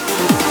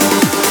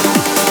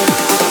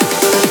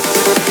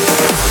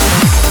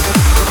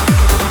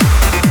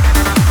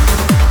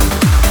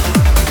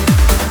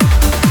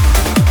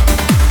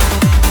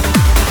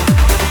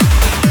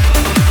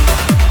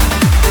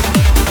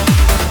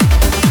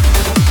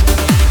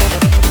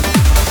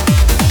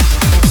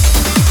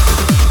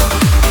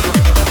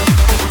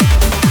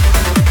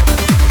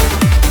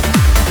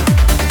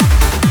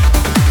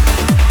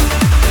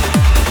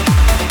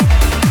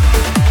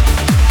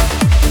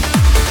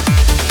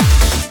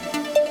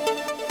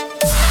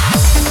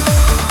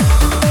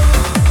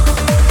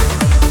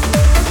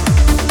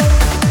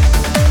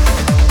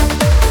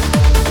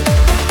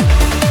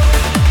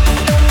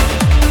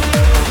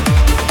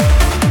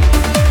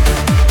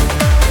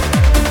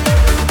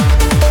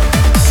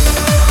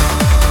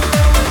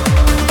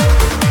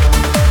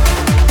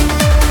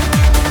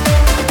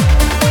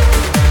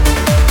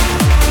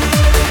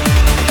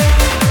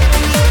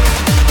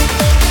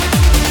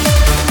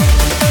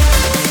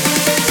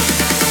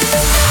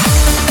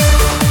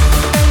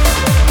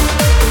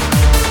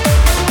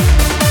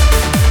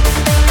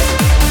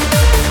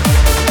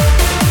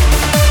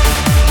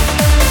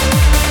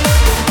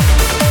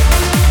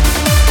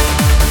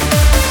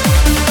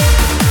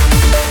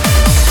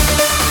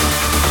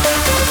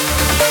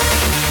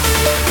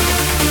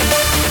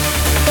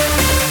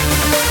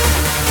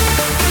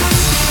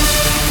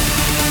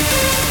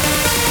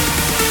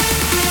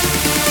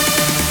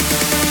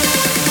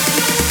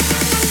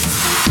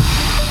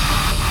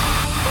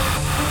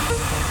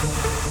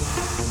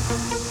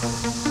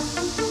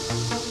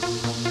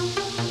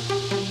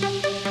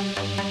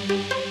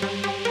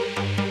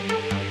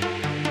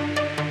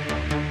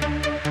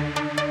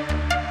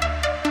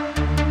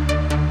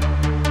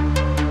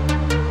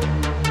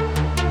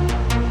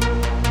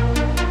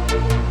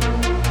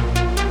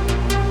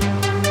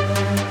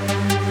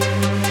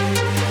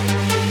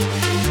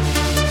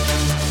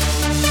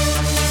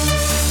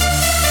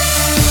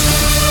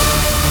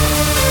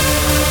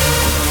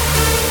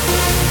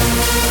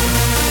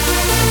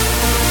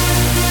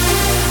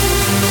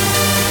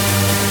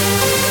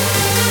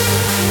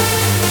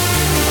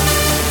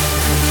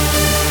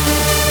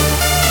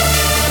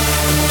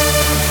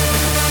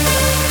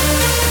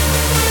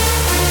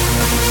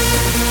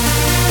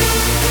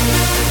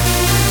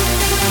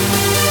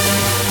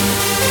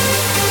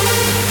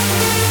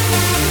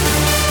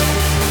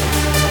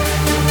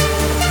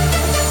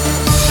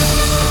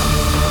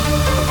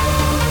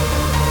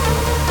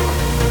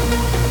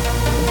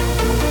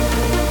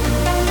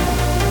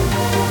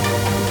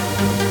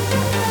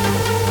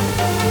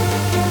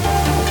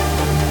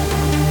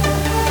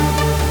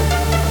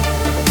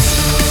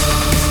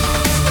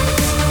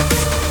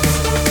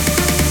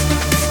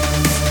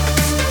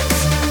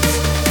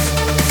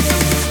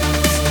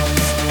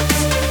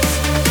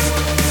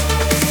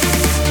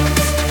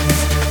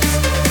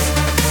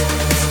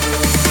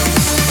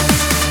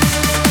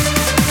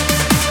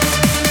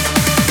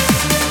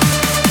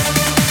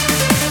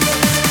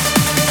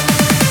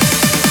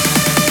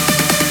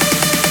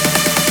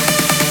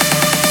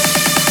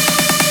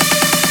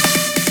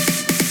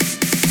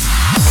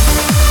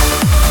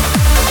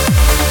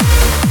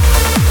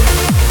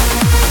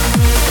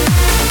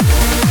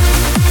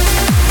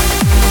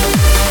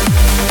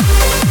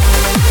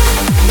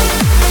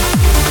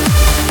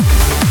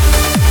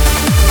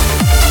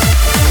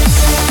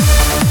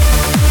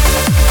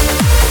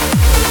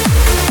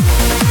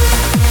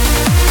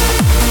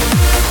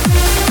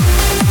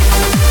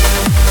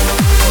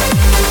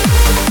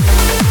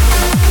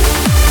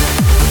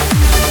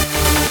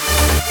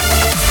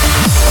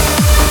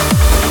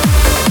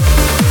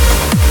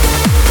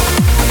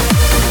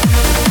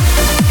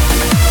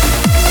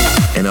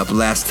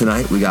 Last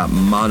tonight we got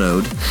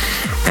Monoed,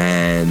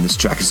 and this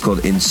track is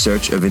called In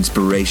Search of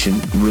Inspiration.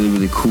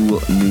 Really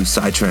cool new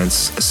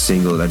psytrance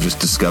single that I just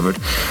discovered,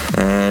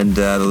 and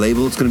the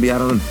label is going to be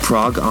out on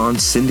Prog on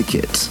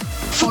Syndicate.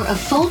 For a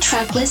full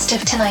track list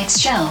of tonight's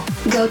show,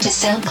 go to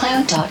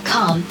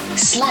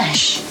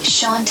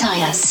soundcloud.com/Sean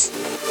Tyas.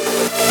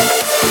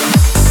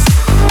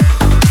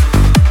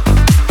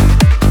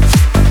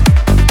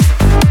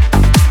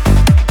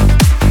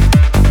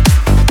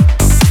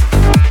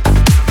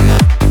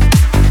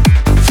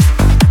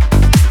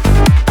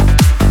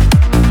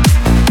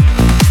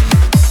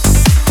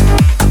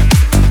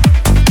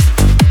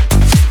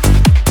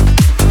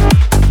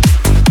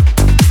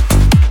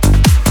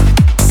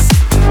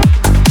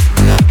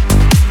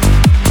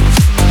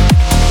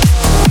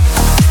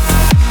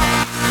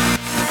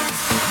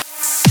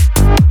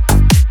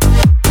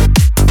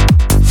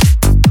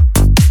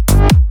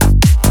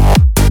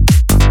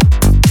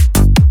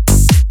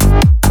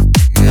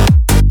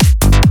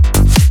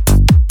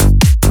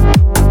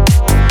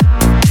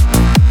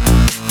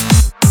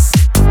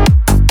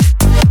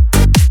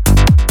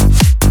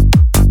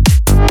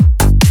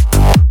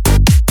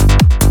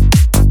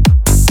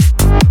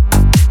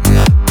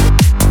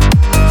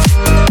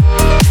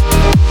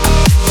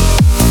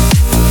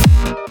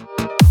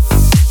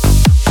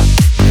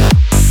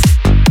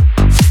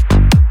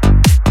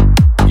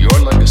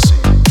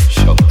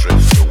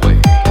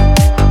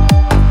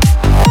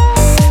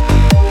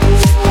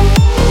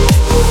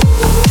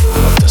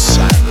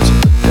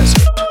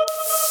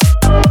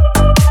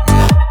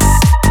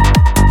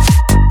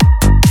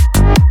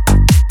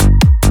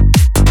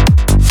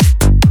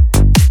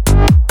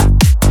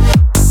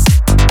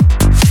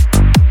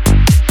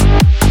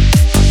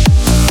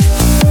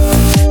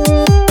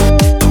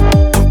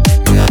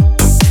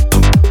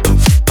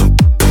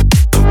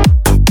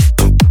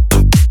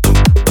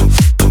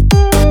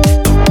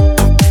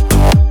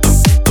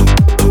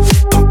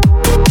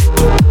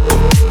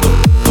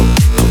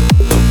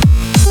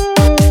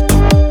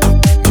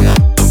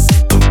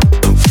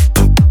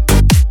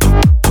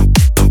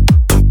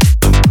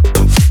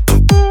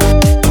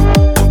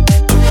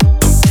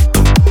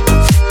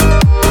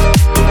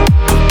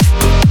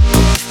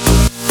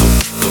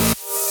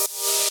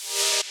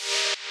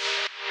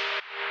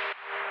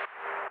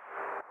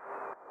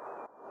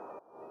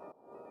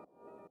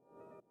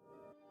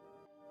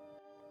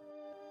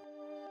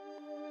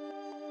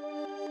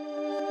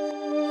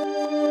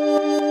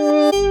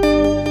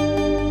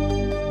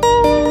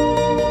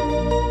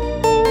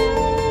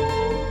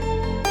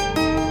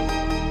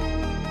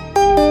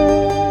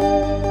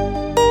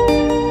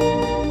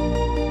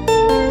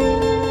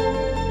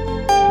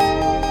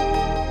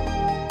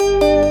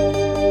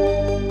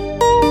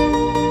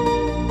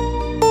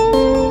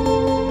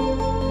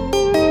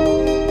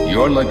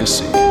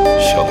 legacy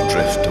shall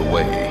drift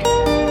away,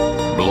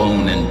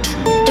 blown into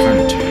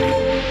eternity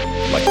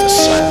like the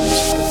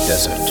sands of the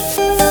desert.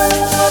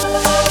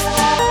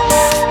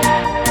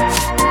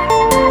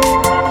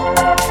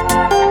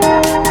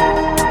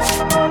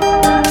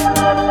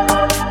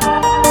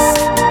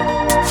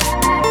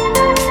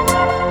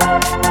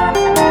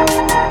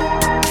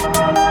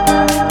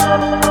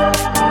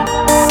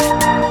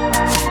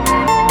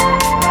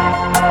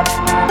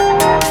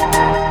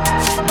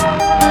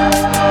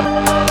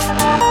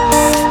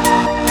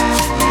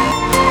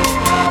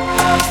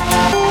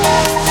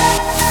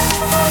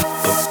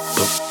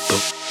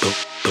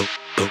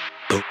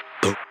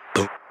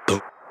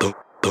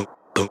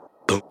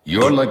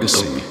 Your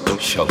legacy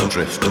shall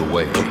drift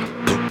away,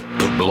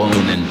 blown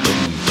into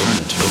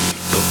eternity.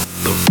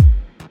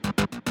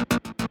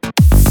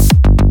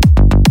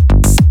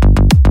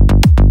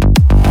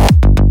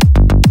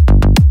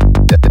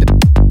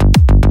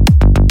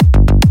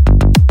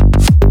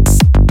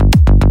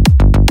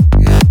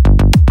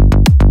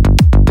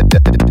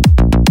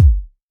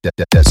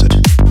 Desert.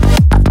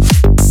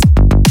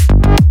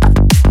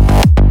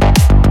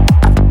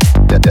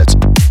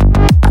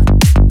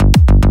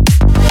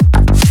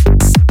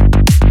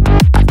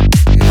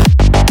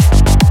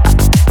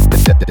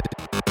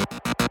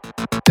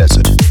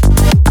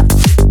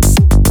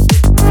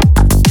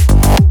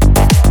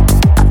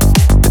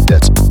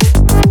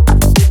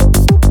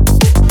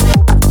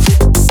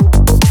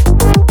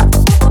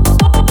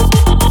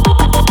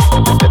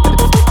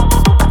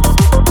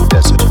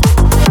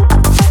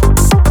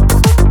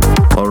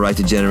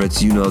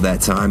 Degenerates, you know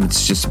that time.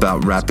 It's just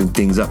about wrapping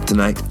things up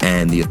tonight,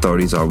 and the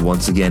authorities are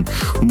once again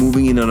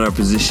moving in on our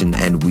position,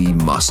 and we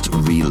must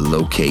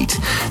relocate.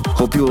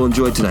 Hope you all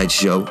enjoyed tonight's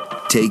show.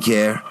 Take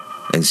care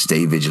and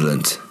stay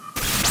vigilant.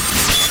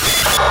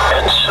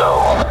 And so,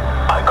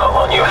 I call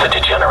on you, the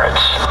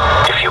Degenerates.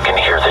 If you can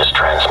hear this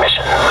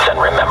transmission, then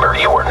remember